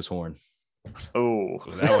toots Micah's horn. Oh,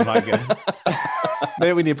 that one might get.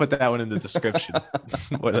 Maybe we need to put that one in the description.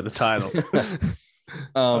 What are the title?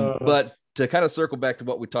 But to kind of circle back to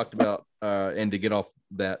what we talked about, and to get off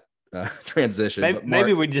that transition,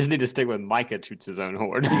 maybe we just need to stick with Micah toots his own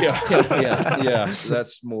horn. Yeah.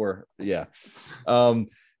 That's more. Yeah.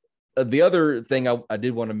 The other thing I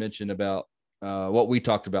did want to mention about what we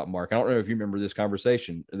talked about, Mark. I don't know if you remember this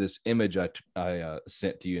conversation, this image I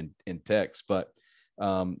sent to you in text, but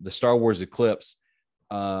the Star Wars Eclipse.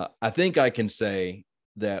 I think I can say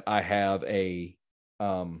that I have a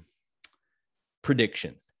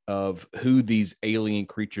prediction of who these alien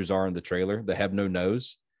creatures are in the trailer that have no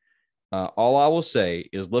nose. All I will say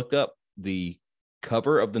is look up the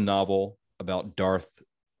cover of the novel about Darth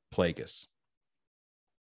Plagueis.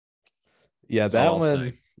 Yeah, that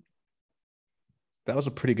one. That was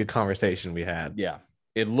a pretty good conversation we had. Yeah,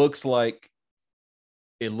 it looks like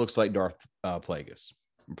Darth Plagueis,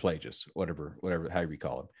 whatever, however you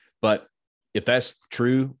call him. But if that's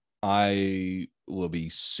true, I will be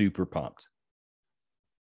super pumped.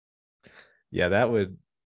 Yeah, that would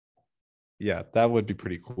be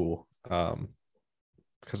pretty cool.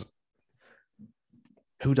 Because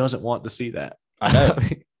who doesn't want to see that?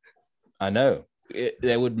 I know.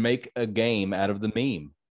 That would make a game out of the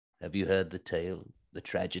meme. Have you heard the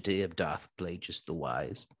tragedy of Darth Plagueis the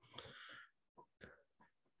Wise?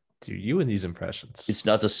 Dude, you and these impressions. It's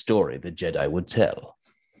not a story the Jedi would tell.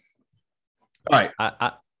 All right.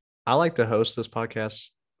 I like to host this podcast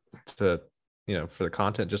to, for the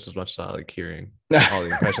content just as much as I like hearing all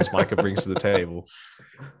the impressions Micah brings to the table.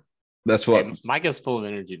 That's what Micah's full of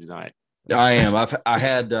energy tonight. I am. I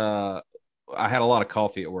had a lot of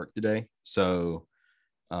coffee at work today, so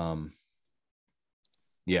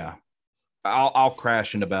yeah, I'll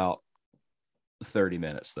crash in about 30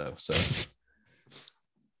 minutes though. So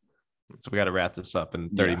we got to wrap this up in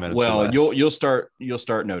 30 minutes. Well, you'll start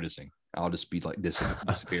noticing. I'll just be like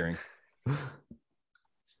disappearing.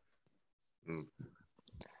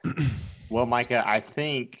 Well, Micah, I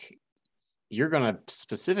think you're going to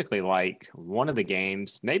specifically like one of the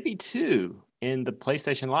games, maybe two, in the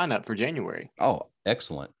PlayStation lineup for January. Oh,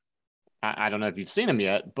 excellent. I don't know if you've seen them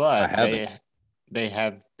yet, but they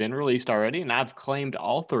have been released already, and I've claimed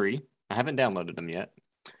all three. I haven't downloaded them yet.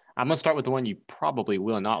 I'm going to start with the one you probably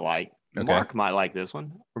will not like. Okay. Mark might like this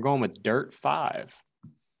one. We're going with Dirt 5.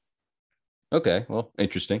 Okay, well,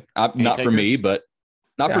 interesting. Not for me, but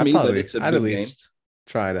it's a I'd at least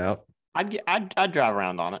try it out. I'd drive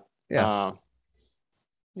around on it. Yeah.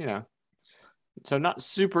 So not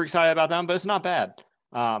super excited about them, but it's not bad.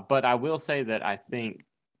 But I will say that I think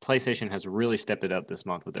PlayStation has really stepped it up this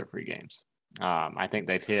month with their free games. I think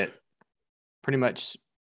they've hit pretty much,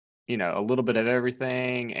 a little bit of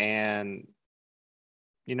everything, and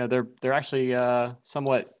they're actually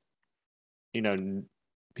somewhat,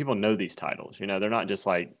 people know these titles. They're not just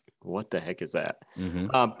like, what the heck is that? Mm-hmm.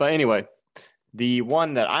 But anyway, The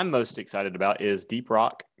one that I'm most excited about is Deep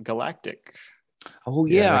Rock Galactic. Oh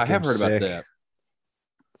yeah, I have heard about that.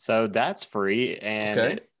 So that's free,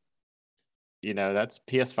 and that's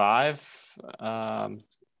PS5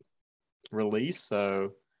 release.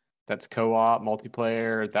 So that's co-op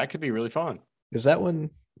multiplayer. That could be really fun. Is that one?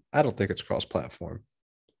 I don't think it's cross-platform.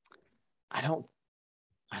 I don't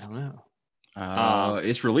know.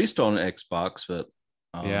 It's released on Xbox, but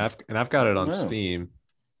I've got it on Steam.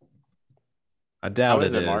 I doubt How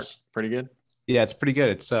is it, Mark? Pretty good. Yeah, it's pretty good.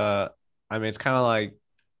 It's it's kind of like,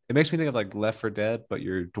 it makes me think of like Left 4 Dead, but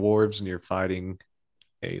you're dwarves and you're fighting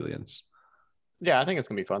aliens. Yeah, I think it's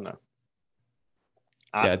gonna be fun though.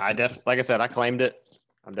 Like I said, I claimed it.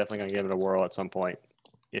 I'm definitely gonna give it a whirl at some point.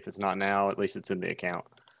 If it's not now, at least it's in the account.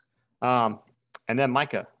 And then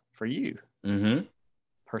Micah, for you,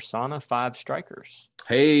 Persona 5 Strikers.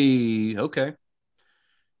 Hey, okay.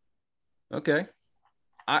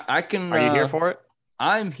 I can. Are you here for it?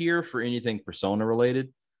 I'm here for anything Persona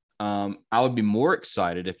related. I would be more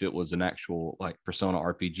excited if it was an actual like Persona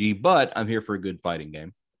RPG, but I'm here for a good fighting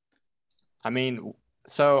game. I mean,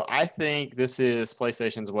 so I think this is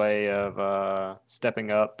PlayStation's way of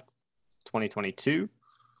stepping up 2022.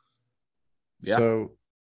 Yeah. So,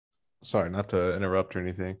 sorry, not to interrupt or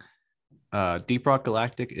anything. Deep Rock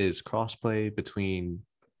Galactic is crossplay between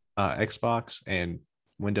Xbox and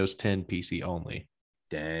Windows 10 PC only.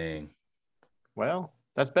 Dang. Well,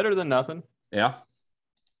 that's better than nothing. Yeah.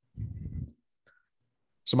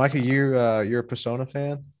 So, Micah, you're a Persona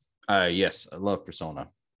fan? Yes, I love Persona.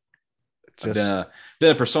 I've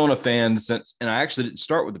been a Persona fan since, and I actually didn't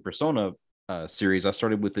start with the Persona series. I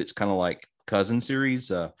started with its kind of like cousin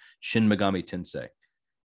series, Shin Megami Tensei.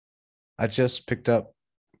 I just picked up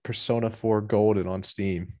Persona 4 Golden on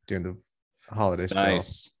Steam during the holiday sale.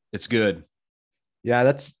 Nice. It's good. Yeah,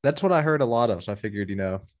 that's what I heard a lot of. So I figured,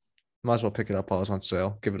 might as well pick it up while it's on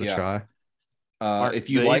sale. Give it a try. Mark, if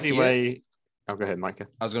you like it, go ahead, Micah.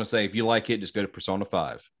 I was going to say, if you like it, just go to Persona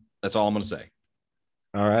 5. That's all I'm going to say.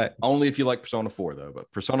 All right. Only if you like Persona 4, though.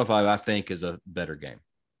 But Persona 5, I think, is a better game.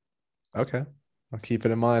 Okay. I'll keep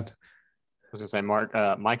it in mind. I was going to say, Mark,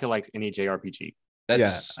 Micah likes any JRPG.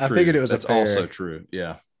 That's true. I figured it was also true.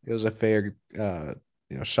 Yeah. It was a fair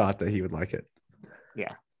shot that he would like it.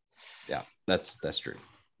 Yeah. Yeah, that's true.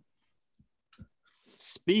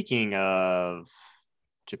 Speaking of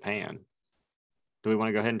Japan, do we want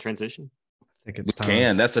to go ahead and transition? I think it's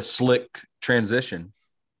time. That's a slick transition.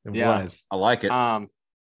 It was. I like it.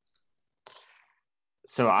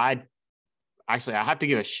 So I have to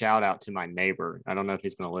give a shout out to my neighbor. I don't know if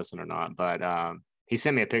he's going to listen or not, but he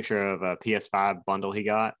sent me a picture of a PS5 bundle he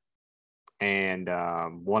got, and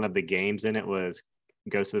one of the games in it was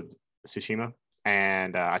Ghost of Tsushima.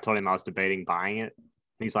 And I told him I was debating buying it.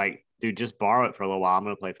 He's like, dude, just borrow it for a little while. I'm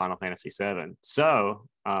going to play Final Fantasy VII. So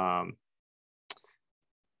I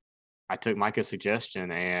took Micah's suggestion,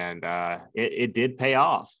 and it did pay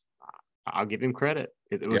off. I'll give him credit.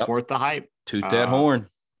 It was worth the hype. Toot that horn.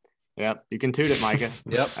 Yep. You can toot it, Micah.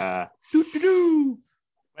 Yep.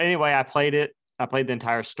 Anyway, I played it. I played the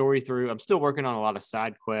entire story through. I'm still working on a lot of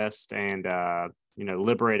side quests and,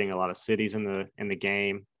 liberating a lot of cities in the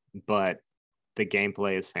game, but the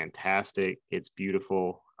gameplay is fantastic. It's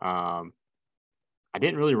beautiful. I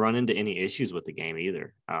didn't really run into any issues with the game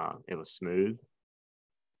either. It was smooth.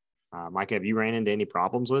 Mike, have you ran into any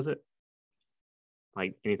problems with it?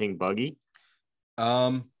 Like anything buggy?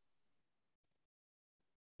 No.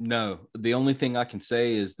 The only thing I can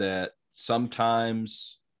say is that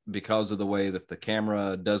sometimes, because of the way that the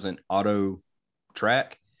camera doesn't auto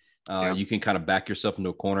track, you can kind of back yourself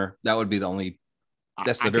into a corner. That would be the only.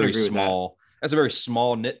 That's a very small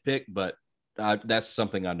nitpick, but that's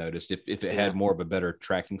something I noticed. If it had more of a better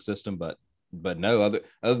tracking system, but no, other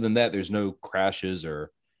than that, there's no crashes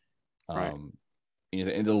or and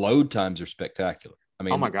the load times are spectacular. I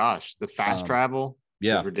mean, oh my gosh, the fast travel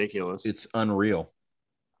is ridiculous. It's unreal.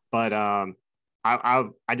 But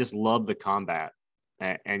I just love the combat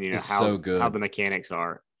and how the mechanics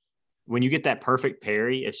are. When you get that perfect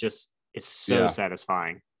parry, it's so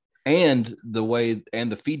satisfying. And the way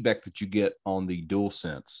and the feedback that you get on the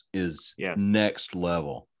DualSense is next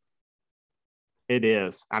level. It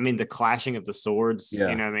is. I mean, the clashing of the swords, it's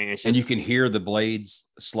just, and you can hear the blades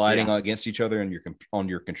sliding against each other and on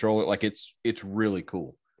your controller. Like it's really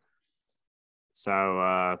cool. So,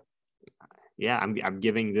 I'm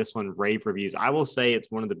giving this one rave reviews. I will say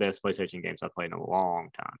it's one of the best PlayStation games I've played in a long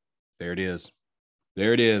time. There it is.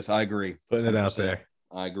 I agree. Putting it out there.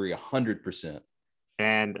 I agree 100%.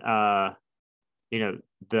 And,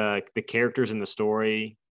 the characters in the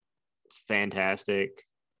story, fantastic.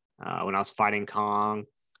 When I was fighting Kong,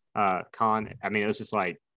 con. I mean, it was just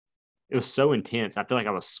like it was so intense. I feel like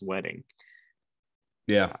I was sweating.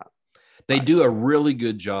 Yeah, they do a really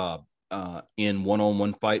good job in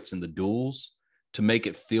one-on-one fights and the duels to make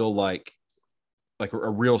it feel like a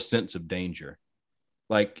real sense of danger.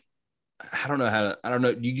 Like I don't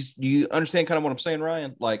know. Do you understand kind of what I'm saying,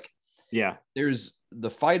 Ryan? Like, yeah, there's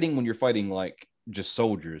the fighting when you're fighting like just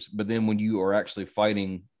soldiers, but then when you are actually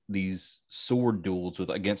fighting these sword duels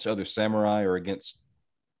against other samurai or against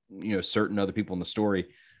certain other people in the story,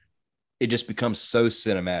 it just becomes so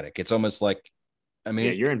cinematic. It's almost like, I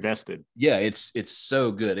mean, you're invested. Yeah, it's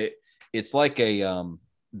so good. It's like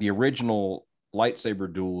the original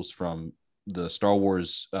lightsaber duels from the Star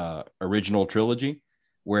Wars original trilogy,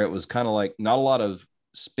 where it was kind of like not a lot of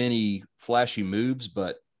spinny, flashy moves,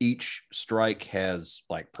 but each strike has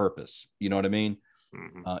like purpose. You know what I mean?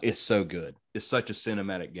 Mm-hmm. It's so good. It's such a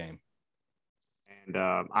cinematic game. And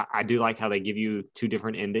I do like how they give you two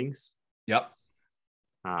different endings. Yep.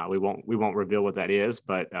 We won't reveal what that is,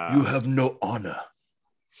 but you have no honor.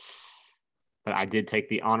 But I did take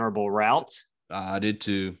the honorable route. I did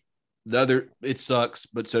too. It sucks,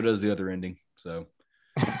 but so does the other ending. So,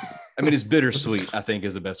 I mean, it's bittersweet, I think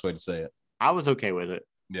is the best way to say it. I was okay with it.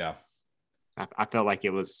 Yeah. I felt like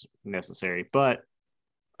it was necessary, but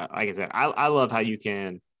like I said, I love how you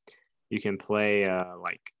can play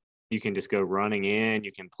like you can just go running in.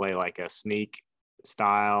 You can play like a sneak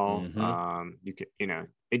style. Mm-hmm. You can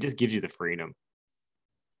it just gives you the freedom.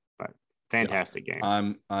 But fantastic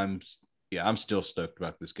game. I'm still stoked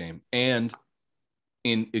about this game. And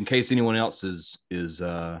in case anyone else is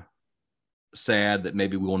sad that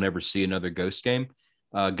maybe we will never see another Ghost game,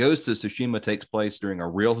 Ghost of Tsushima takes place during a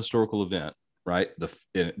real historical event, right?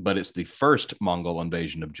 But it's the first Mongol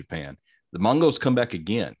invasion of Japan. The Mongols come back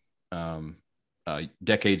again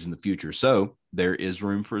decades in the future. So there is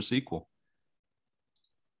room for a sequel.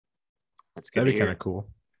 That's good. That'd be kind of cool.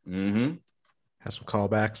 Mm-hmm. Have some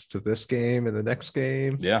callbacks to this game and the next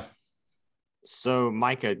game. Yeah. So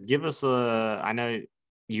Micah, give us I know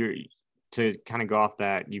you're to kind of go off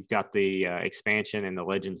that. You've got the expansion and the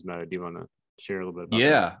Legends mode. Do you want to share a little bit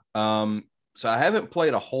about that? So I haven't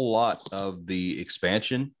played a whole lot of the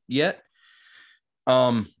expansion yet.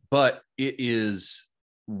 But it is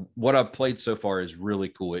what I've played so far is really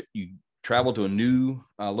cool. You travel to a new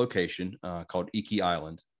location called Iki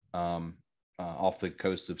Island off the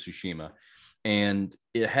coast of Tsushima. And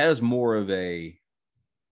it has more of a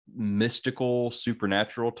mystical,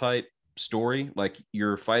 supernatural type story. Like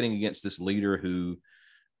you're fighting against this leader who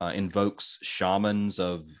invokes shamans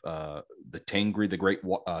of the Tengri, the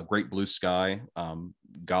great blue sky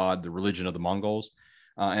god, the religion of the Mongols.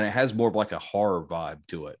 And it has more of like a horror vibe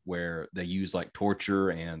to it, where they use like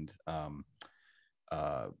torture and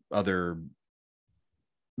other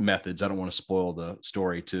methods. I don't want to spoil the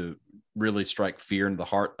story to really strike fear into the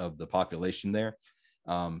heart of the population there.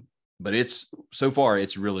 But it's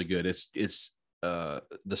really good. It's the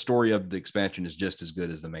story of the expansion is just as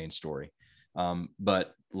good as the main story.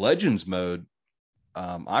 But Legends mode,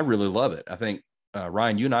 I really love it. I think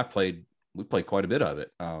Ryan, you and I played quite a bit of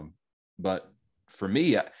it. But for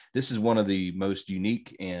me, this is one of the most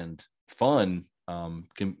unique and fun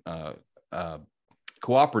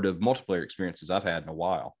cooperative multiplayer experiences I've had in a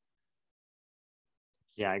while.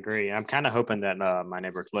 Yeah, I agree. I'm kind of hoping that my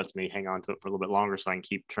neighbor lets me hang on to it for a little bit longer so I can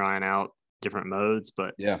keep trying out different modes.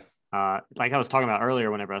 But yeah, like I was talking about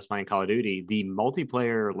earlier, whenever I was playing Call of Duty, the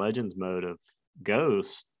multiplayer Legends mode of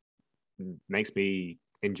Ghost makes me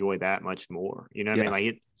enjoy that much more. You know what I mean?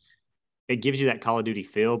 Like it gives you that Call of Duty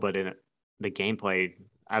feel, but the gameplay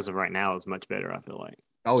as of right now is much better, I feel like.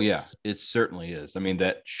 Oh yeah, it certainly is. I mean,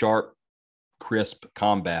 that sharp, crisp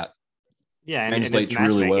combat. Yeah, and it's matchmaking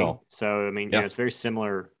really well. So I mean, it's very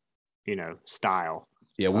similar, style.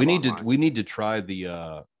 Yeah, we need to try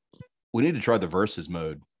the versus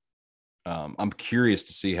mode. I'm curious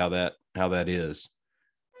to see how that is.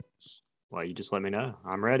 Well, you just let me know.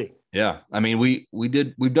 I'm ready. Yeah, I mean,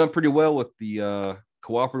 we've done pretty well with the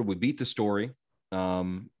cooperative. We beat the story.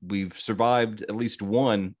 We've survived at least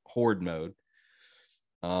one horde mode.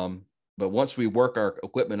 But once we work our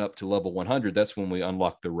equipment up to level 100, that's when we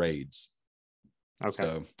unlock the raids. Okay.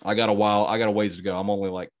 So I got a ways to go. I'm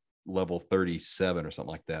only like level 37 or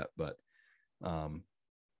something like that. But well,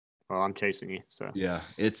 I'm chasing you. So yeah,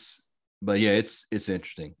 it's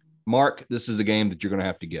interesting. Mark, this is a game that you're gonna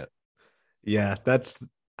have to get. Yeah,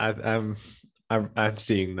 I'm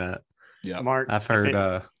seeing that. Yeah, Mark, I've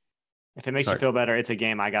heard. If it makes you feel better, it's a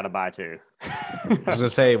game I gotta buy too. I was gonna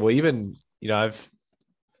say, well, even I've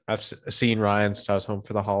seen Ryan since I was home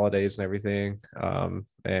for the holidays and everything,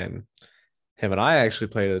 and him and I actually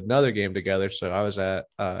played another game together. So I was at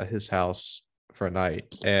his house for a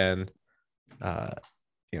night, and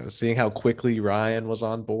seeing how quickly Ryan was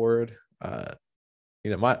on board,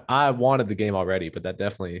 I wanted the game already, but that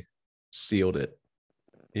definitely sealed it.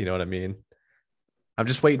 You know what I mean? I'm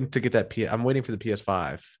just waiting to get that I'm waiting for the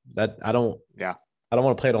PS5. That I don't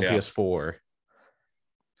want to play it on PS4.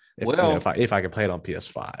 If I can play it on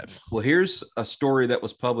PS5. Well, here's a story that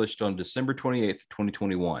was published on December 28th,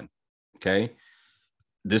 2021. Okay.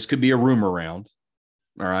 This could be a rumor round.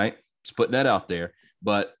 All right. Just putting that out there.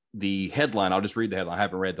 But the headline, I'll just read the headline. I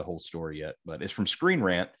haven't read the whole story yet, but it's from Screen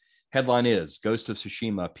Rant. Headline is Ghost of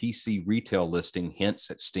Tsushima PC retail listing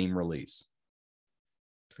hints at Steam release.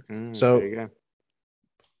 So there you go.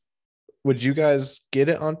 Would you guys get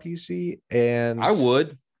it on PC? And I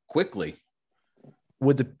would quickly.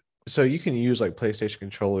 So you can use like PlayStation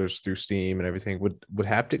controllers through Steam and everything. Would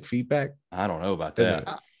haptic feedback? I don't know about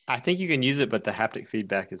that. I think you can use it, but the haptic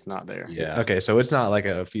feedback is not there. Yeah. Okay, so it's not like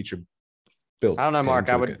a feature built. I don't know, Mark.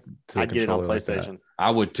 I'd get it on PlayStation. Like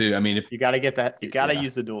I would too. I mean, if you got to get that, you got to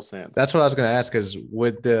use the DualSense. That's what I was going to ask. Is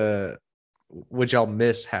would y'all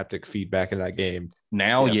miss haptic feedback in that game?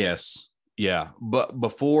 Now, yes. Yeah. But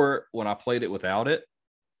before, when I played it without it,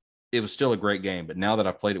 it was still a great game. But now that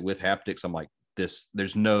I've played it with haptics, I'm like,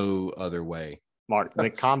 there's no other way. Mark, the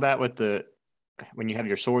combat with when you have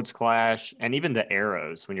your swords clash and even the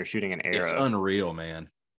arrows when you're shooting an arrow. It's unreal, man.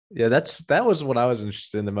 Yeah, that was what I was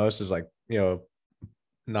interested in the most, is like,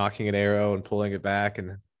 knocking an arrow and pulling it back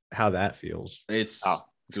and how that feels. It's feels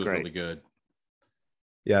great. Really good.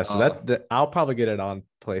 Yeah, so that I'll probably get it on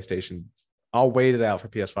PlayStation. I'll wait it out for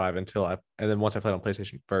PS5 and then once I play it on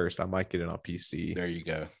PlayStation first, I might get it on PC. There you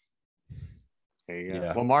go.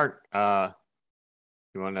 Yeah. Well, Mark,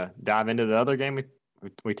 you want to dive into the other game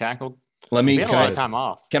we tackled? We had a lot of time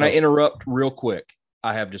off. Can I interrupt real quick?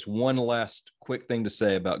 I have just one last quick thing to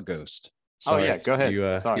say about Ghost. Sorry. Oh yeah, go ahead. You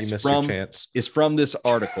missed your chance. It's from this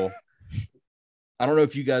article. I don't know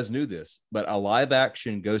if you guys knew this, but a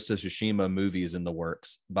live-action Ghost of Tsushima movie is in the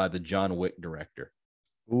works by the John Wick director.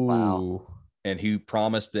 Ooh. Wow. And he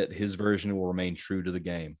promised that his version will remain true to the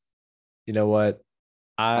game. You know what?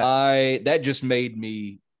 That just made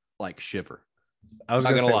me like shiver. I was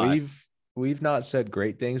going to say, we've not said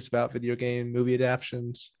great things about video game movie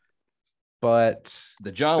adaptations, but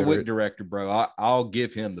the John Wick director, bro, I'll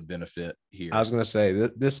give him the benefit here. I was going to say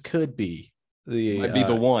this could be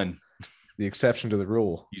the one, the exception to the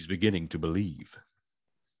rule. He's beginning to believe.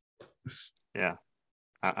 Yeah,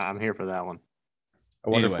 I'm here for that one. I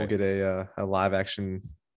wonder if we'll get a live action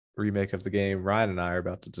remake of the game Ryan and I are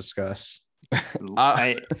about to discuss.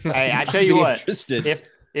 I tell you what,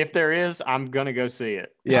 if there is, I'm gonna go see it.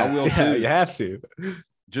 Yeah, I will too. You have to.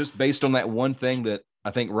 Just based on that one thing that I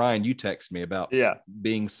think Ryan, you text me about.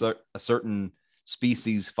 Being a certain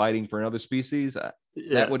species fighting for another species.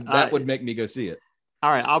 That would make me go see it. All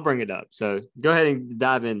right, I'll bring it up. So go ahead and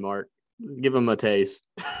dive in, Mark. Give them a taste.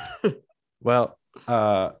 Well,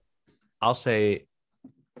 I'll say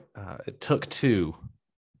it took 2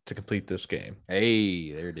 to complete this game.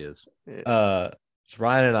 Hey, there it is. So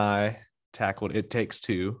Ryan and I tackled It Takes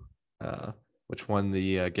Two, which won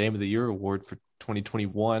the Game of the Year award for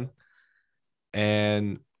 2021.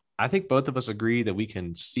 And I think both of us agree that we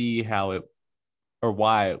can see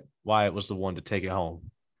why it was the one to take it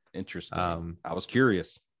home. Interesting. I was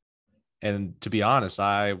curious. And to be honest,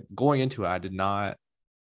 going into it, I did not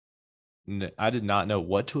know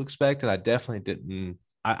what to expect, and I definitely didn't.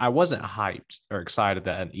 I wasn't hyped or excited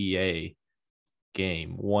that an EA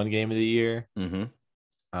game won Game of the Year. Mm-hmm.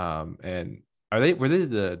 And were they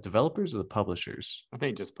the developers or the publishers? I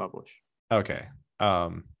think just publish. Okay.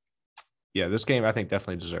 Yeah, this game I think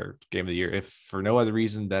definitely deserved Game of the Year, if for no other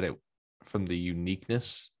reason that from the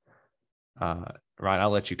uniqueness. Ryan,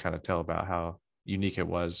 I'll let you kind of tell about how unique it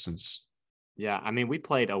was since. Yeah, I mean, we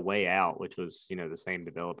played A Way Out, which was, the same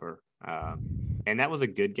developer. And that was a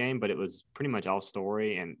good game, but it was pretty much all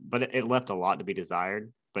story, but it left a lot to be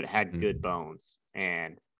desired, but it had good bones.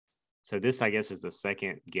 And so this, I guess, is the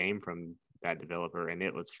second game from that developer, and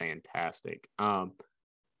it was fantastic.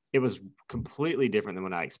 It was completely different than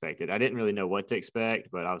what I expected. I didn't really know what to expect,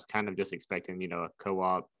 but I was kind of just expecting, a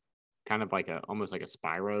co-op, kind of like almost like a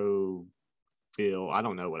Spyro feel. I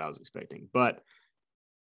don't know what I was expecting, but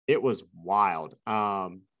it was wild. I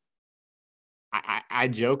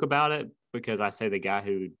joke about it because I say the guy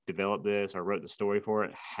who developed this or wrote the story for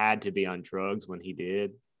it had to be on drugs when he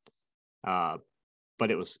did. But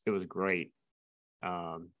it was great.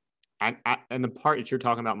 And the part that you're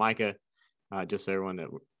talking about, Micah, just so everyone that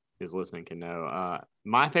is listening can know,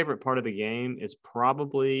 my favorite part of the game is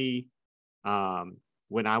probably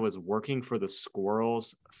when I was working for the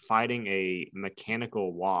squirrels, fighting a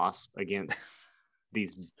mechanical wasp against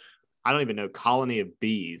these, I don't even know, colony of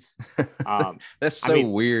bees. That's so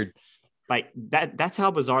weird. Like that's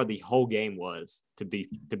how bizarre the whole game was, to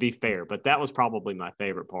be fair. But that was probably my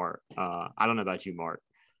favorite part. I don't know about you, Mark.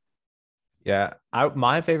 Yeah,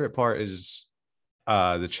 my favorite part is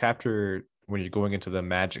the chapter when you're going into the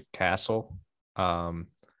magic castle. I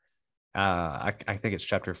think it's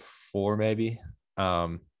chapter 4 maybe.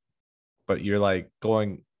 But you're like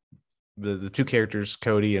going the two characters,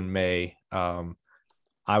 Cody and May.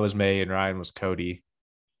 I was May and Ryan was Cody.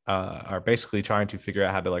 Are basically trying to figure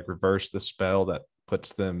out how to like reverse the spell that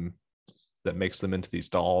makes them into these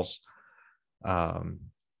dolls. And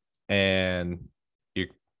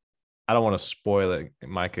I don't want to spoil it,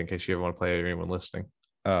 Mike, in case you ever want to play it or anyone listening.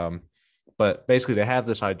 But basically they have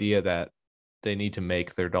this idea that they need to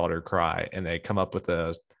make their daughter cry, and they come up with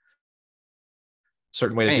a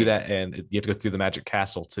certain way to do that, and you have to go through the magic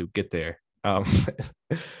castle to get there. But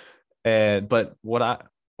what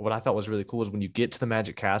I thought was really cool is when you get to the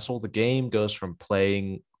magic castle, the game goes from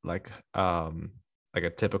playing like a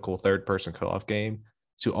typical third person co-op game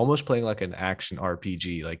to almost playing like an action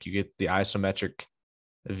RPG. Like you get the isometric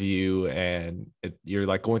view, and you're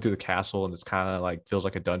like going through the castle, and it's kind of like feels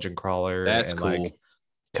like a dungeon crawler. That's and cool. Like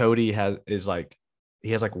Cody has like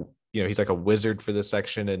he's like a wizard for this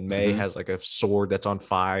section, and May has like a sword that's on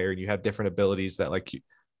fire, and you have different abilities that like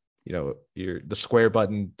the square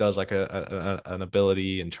button does like an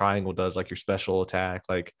ability, and triangle does like your special attack.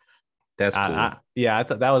 Like that's cool. I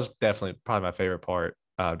thought that was definitely probably my favorite part,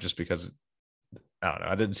 just because I don't know,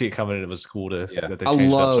 I didn't see it coming, and it was cool that they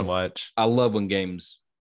changed it up so much. I love when games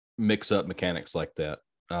mix up mechanics like that.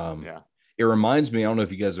 It reminds me, I don't know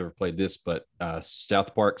if you guys ever played this, but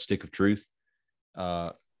South Park Stick of Truth,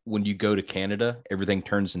 when you go to Canada, everything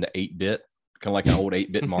turns into 8-bit, kind of like an old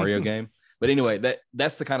 8-bit Mario game. But anyway,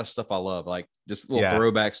 that's the kind of stuff I love, like just little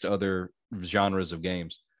throwbacks to other genres of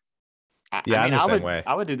games. I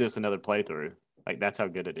would do this another playthrough. Like that's how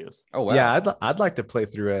good it is. Oh wow. Yeah, I'd like to play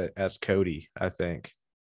through it as Cody, I think.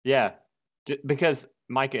 Yeah, because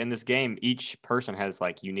Micah, in this game, each person has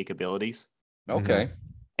like unique abilities. Okay.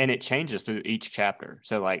 And it changes through each chapter.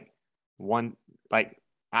 So like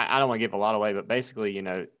I don't want to give a lot away, but basically,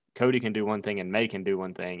 Cody can do one thing and May can do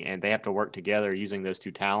one thing, and they have to work together using those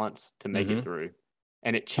two talents to make it through.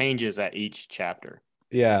 And it changes at each chapter.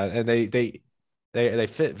 Yeah, and they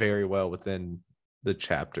fit very well within the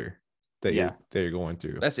chapter that you're going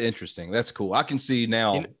through. That's interesting. That's cool. I can see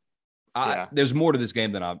now. There's more to this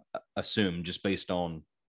game than I assumed, just based on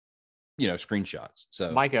screenshots.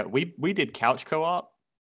 So Micah, we did couch co-op.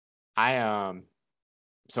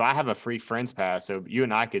 So I have a free friends pass, so you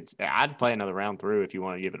and I'd play another round through if you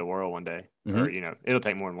want to give it a whirl one day. Or it'll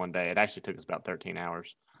take more than one day. It actually took us about 13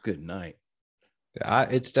 hours. Good night. Yeah,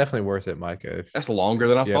 it's definitely worth it, Micah. That's longer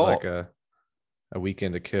than I thought. Like a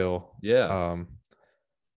weekend to kill. Yeah.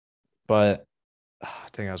 But I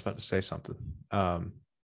think I was about to say something. But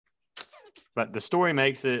the story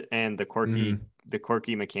makes it, and the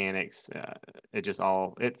quirky mechanics,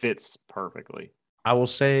 it fits perfectly. I will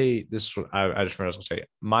say this. I just remember I was going to say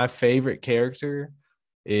my favorite character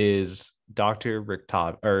is Dr.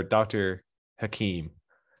 Dr. Hakim.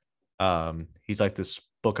 He's like this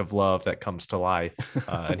book of love that comes to life,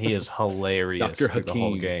 and he is hilarious through the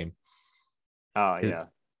whole game. Oh yeah,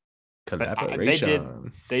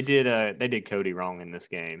 collaboration. They did Cody wrong in this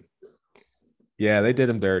game. Yeah, they did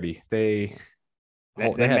him dirty. They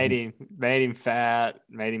made him fat,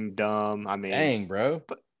 made him dumb. I mean, dang, bro.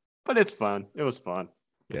 But it's fun. It was fun.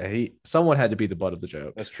 Yeah, someone had to be the butt of the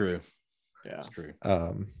joke. That's true. Yeah, that's true.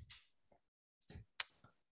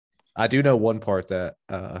 I do know one part that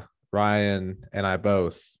Ryan and I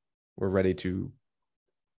both were ready to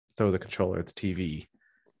throw the controller at the TV.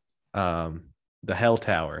 The Hell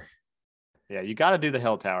Tower. Yeah, you got to do the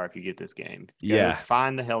Hell Tower if you get this game.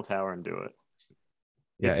 Find the Hell Tower and do it.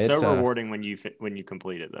 Yeah, it's so rewarding when you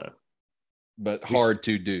complete it though. But hard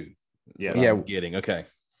to do. Yeah. Getting okay.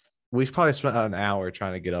 We've probably spent an hour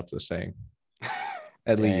trying to get up this thing.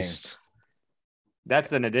 At least.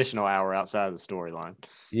 That's an additional hour outside of the storyline.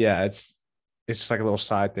 Yeah, it's just like a little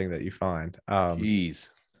side thing that you find. Jeez.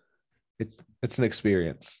 It's an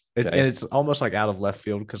experience. And it's almost like out of left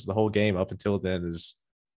field because the whole game up until then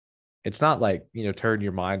it's not like, turn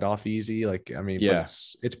your mind off easy. Like, I mean, but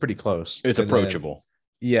it's pretty close. It's approachable.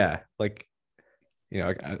 Like,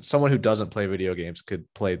 someone who doesn't play video games could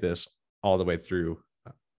play this all the way through.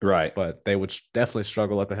 Right. But they would definitely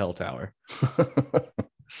struggle at the Hell Tower.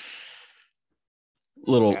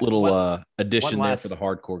 little addition there for the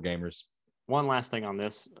hardcore gamers. One last thing on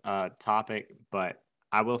this topic, but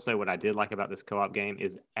I will say what I did like about this co-op game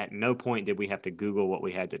is at no point did we have to Google what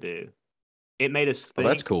we had to do. It made us think. Oh,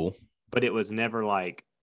 that's cool. But it was never like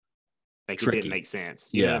Tricky. It didn't make sense.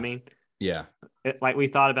 You know what I mean? Yeah. Like we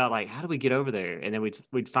thought about like, how do we get over there? And then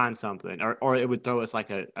we'd find something, or it would throw us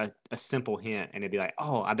like a simple hint, and it'd be like,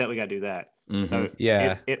 oh, I bet we got to do that. Mm-hmm. So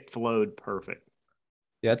yeah, it flowed perfect.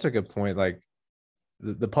 Yeah, that's a good point. Like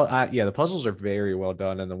the puzzles are very well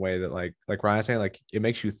done in the way that like Ryan's saying, like it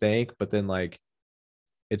makes you think, but then like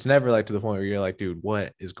it's never like to the point where you're like, dude,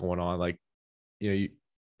 what is going on? Like,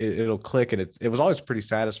 it'll click, and it was always pretty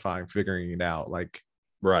satisfying figuring it out. Like,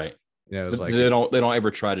 right. It's like they don't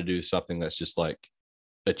ever try to do something that's just like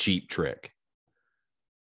a cheap trick.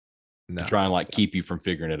 No, try and like keep you from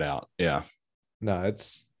figuring it out. Yeah. No,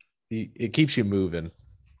 it keeps you moving.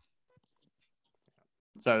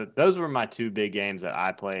 So those were my two big games that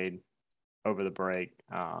I played over the break.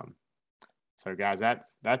 So guys,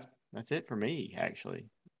 that's it for me. Actually,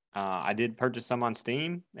 I did purchase some on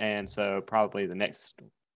Steam, and so probably the next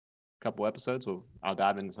couple episodes I'll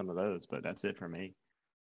dive into some of those. But that's it for me.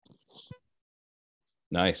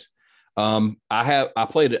 Nice. I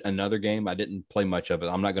played another game. I didn't play much of it.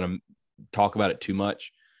 I'm not going to talk about it too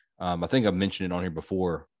much. I think I've mentioned it on here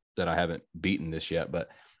before that I haven't beaten this yet, but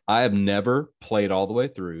I have never played all the way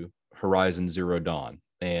through Horizon Zero Dawn,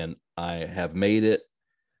 and I have made it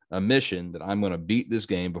a mission that I'm going to beat this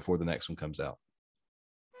game before the next one comes out.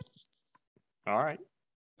 All right.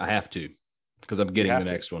 I have to, because I'm getting the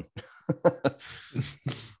next one.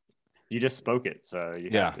 You just spoke it, so you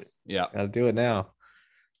have to. Yeah. Gotta do it now.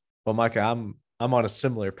 Well, Micah, I'm on a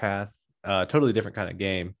similar path, totally different kind of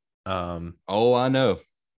game. I know.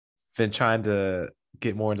 Been trying to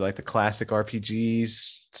get more into like the classic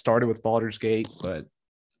RPGs. Started with Baldur's Gate, but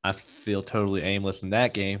I feel totally aimless in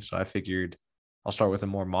that game. So I figured I'll start with a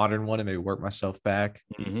more modern one and maybe work myself back.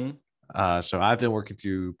 Mm-hmm. So I've been working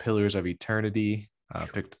through Pillars of Eternity.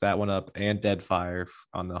 Picked that one up, and Deadfire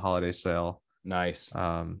on the holiday sale. Nice.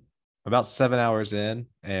 About 7 hours in,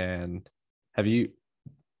 and do you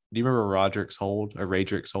remember Roderick's Hold or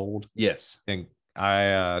Radrick's Hold? Yes. And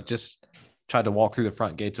I just tried to walk through the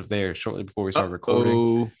front gates of there shortly before we started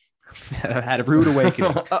recording. I had a rude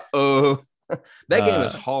awakening. That game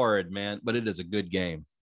is hard, man, but it is a good game.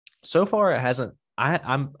 So far, it hasn't.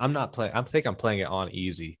 I'm not playing. I think I'm playing it on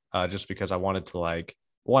easy, just because I wanted to like.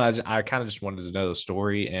 I kind of just wanted to know the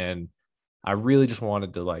story, and I really just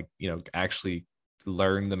wanted to actually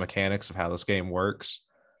learn the mechanics of how this game works.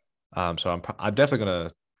 So I'm definitely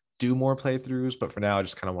gonna do more playthroughs, but for now I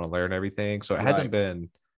just kind of want to learn everything. So it hasn't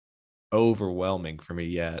been overwhelming for me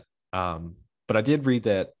yet. But I did read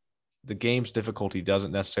that the game's difficulty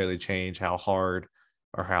doesn't necessarily change how hard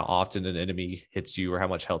or how often an enemy hits you or how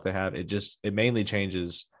much health they have. It mainly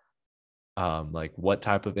changes like what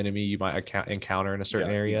type of enemy you might encounter in a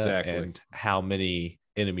certain area and how many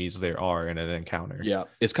enemies there are in an encounter. Yeah,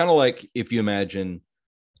 it's kind of like if you imagine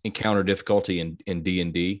encounter difficulty in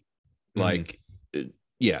D&D, like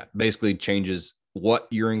basically changes what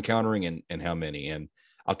you're encountering and how many. And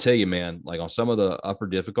I'll tell you, man, like on some of the upper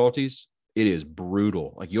difficulties, it is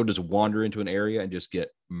brutal. Like you'll just wander into an area and just get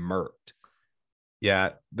murked.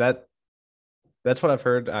 Yeah, that's what I've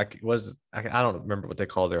heard. I don't remember what they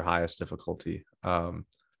call their highest difficulty.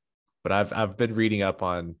 But I've been reading up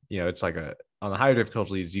on, it's like on the higher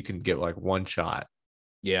difficulties, you can get like one shot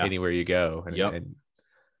anywhere you go. And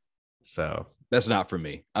so that's not for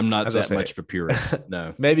me. I'm not that much for purist.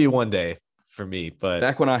 No. Maybe one day for me, but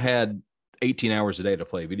back when I had 18 hours a day to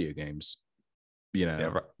play video games,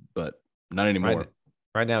 but not anymore.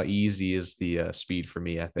 Right now, easy is the speed for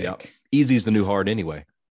me, I think. Yeah. Easy is the new hard anyway.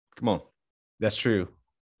 Come on. That's true.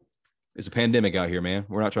 It's a pandemic out here, man.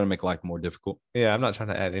 We're not trying to make life more difficult. Yeah, I'm not trying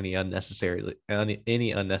to add any unnecessary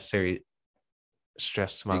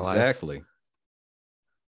stress to my life. Exactly.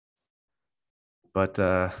 But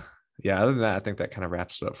other than that, I think that kind of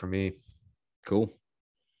wraps it up for me. Cool.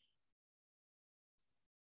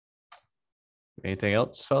 Anything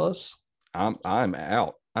else, fellas? I'm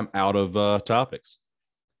out. I'm out of topics.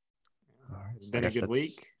 All right, it's been a good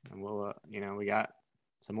week, and we'll we got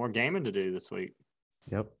some more gaming to do this week.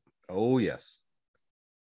 Yep. Oh yes.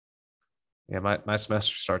 Yeah, my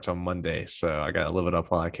semester starts on Monday, so I gotta live it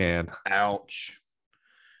up while I can. Ouch.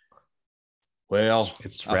 Well,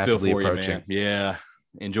 it's rapidly approaching. You, man. Yeah.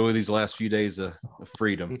 Enjoy these last few days of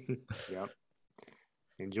freedom. Yep.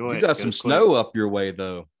 Enjoy. You got some snow up your way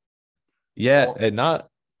though. Yeah, and not.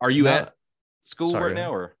 Are you at school right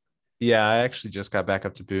now, or? Yeah, I actually just got back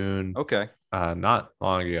up to Boone. Okay. Not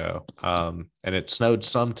long ago. And it snowed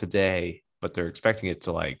some today, but they're expecting it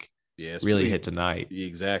to really hit tonight.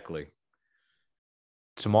 Exactly.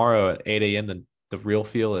 Tomorrow at 8 a.m. the real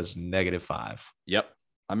feel is -5. Yep.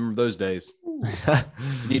 I remember those days.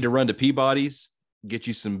 You need to run to Peabody's, get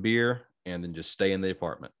you some beer, and then just stay in the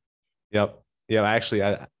apartment. Yep. Yeah. Actually,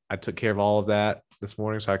 I took care of all of that this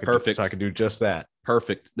morning, so I could do just that.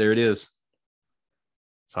 Perfect. There it is.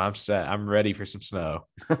 So I'm set. I'm ready for some snow.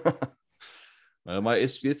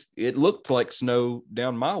 It looked like snow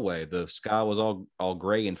down my way. The sky was all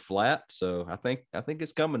gray and flat, so I think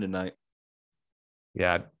it's coming tonight.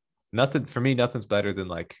 Yeah, nothing's better than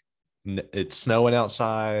like it's snowing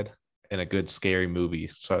outside and a good scary movie.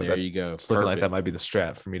 So there you go. It's looking like that might be the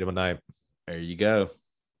strat for me tonight. There you go.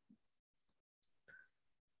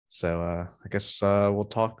 So I guess we'll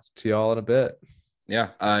talk to y'all in a bit.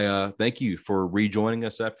 Yeah, I thank you for rejoining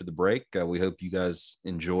us after the break. We hope you guys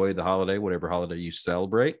enjoy the holiday, whatever holiday you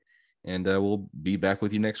celebrate, and we'll be back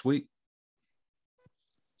with you next week.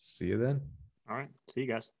 See you then. All right. See you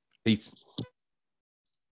guys. Peace.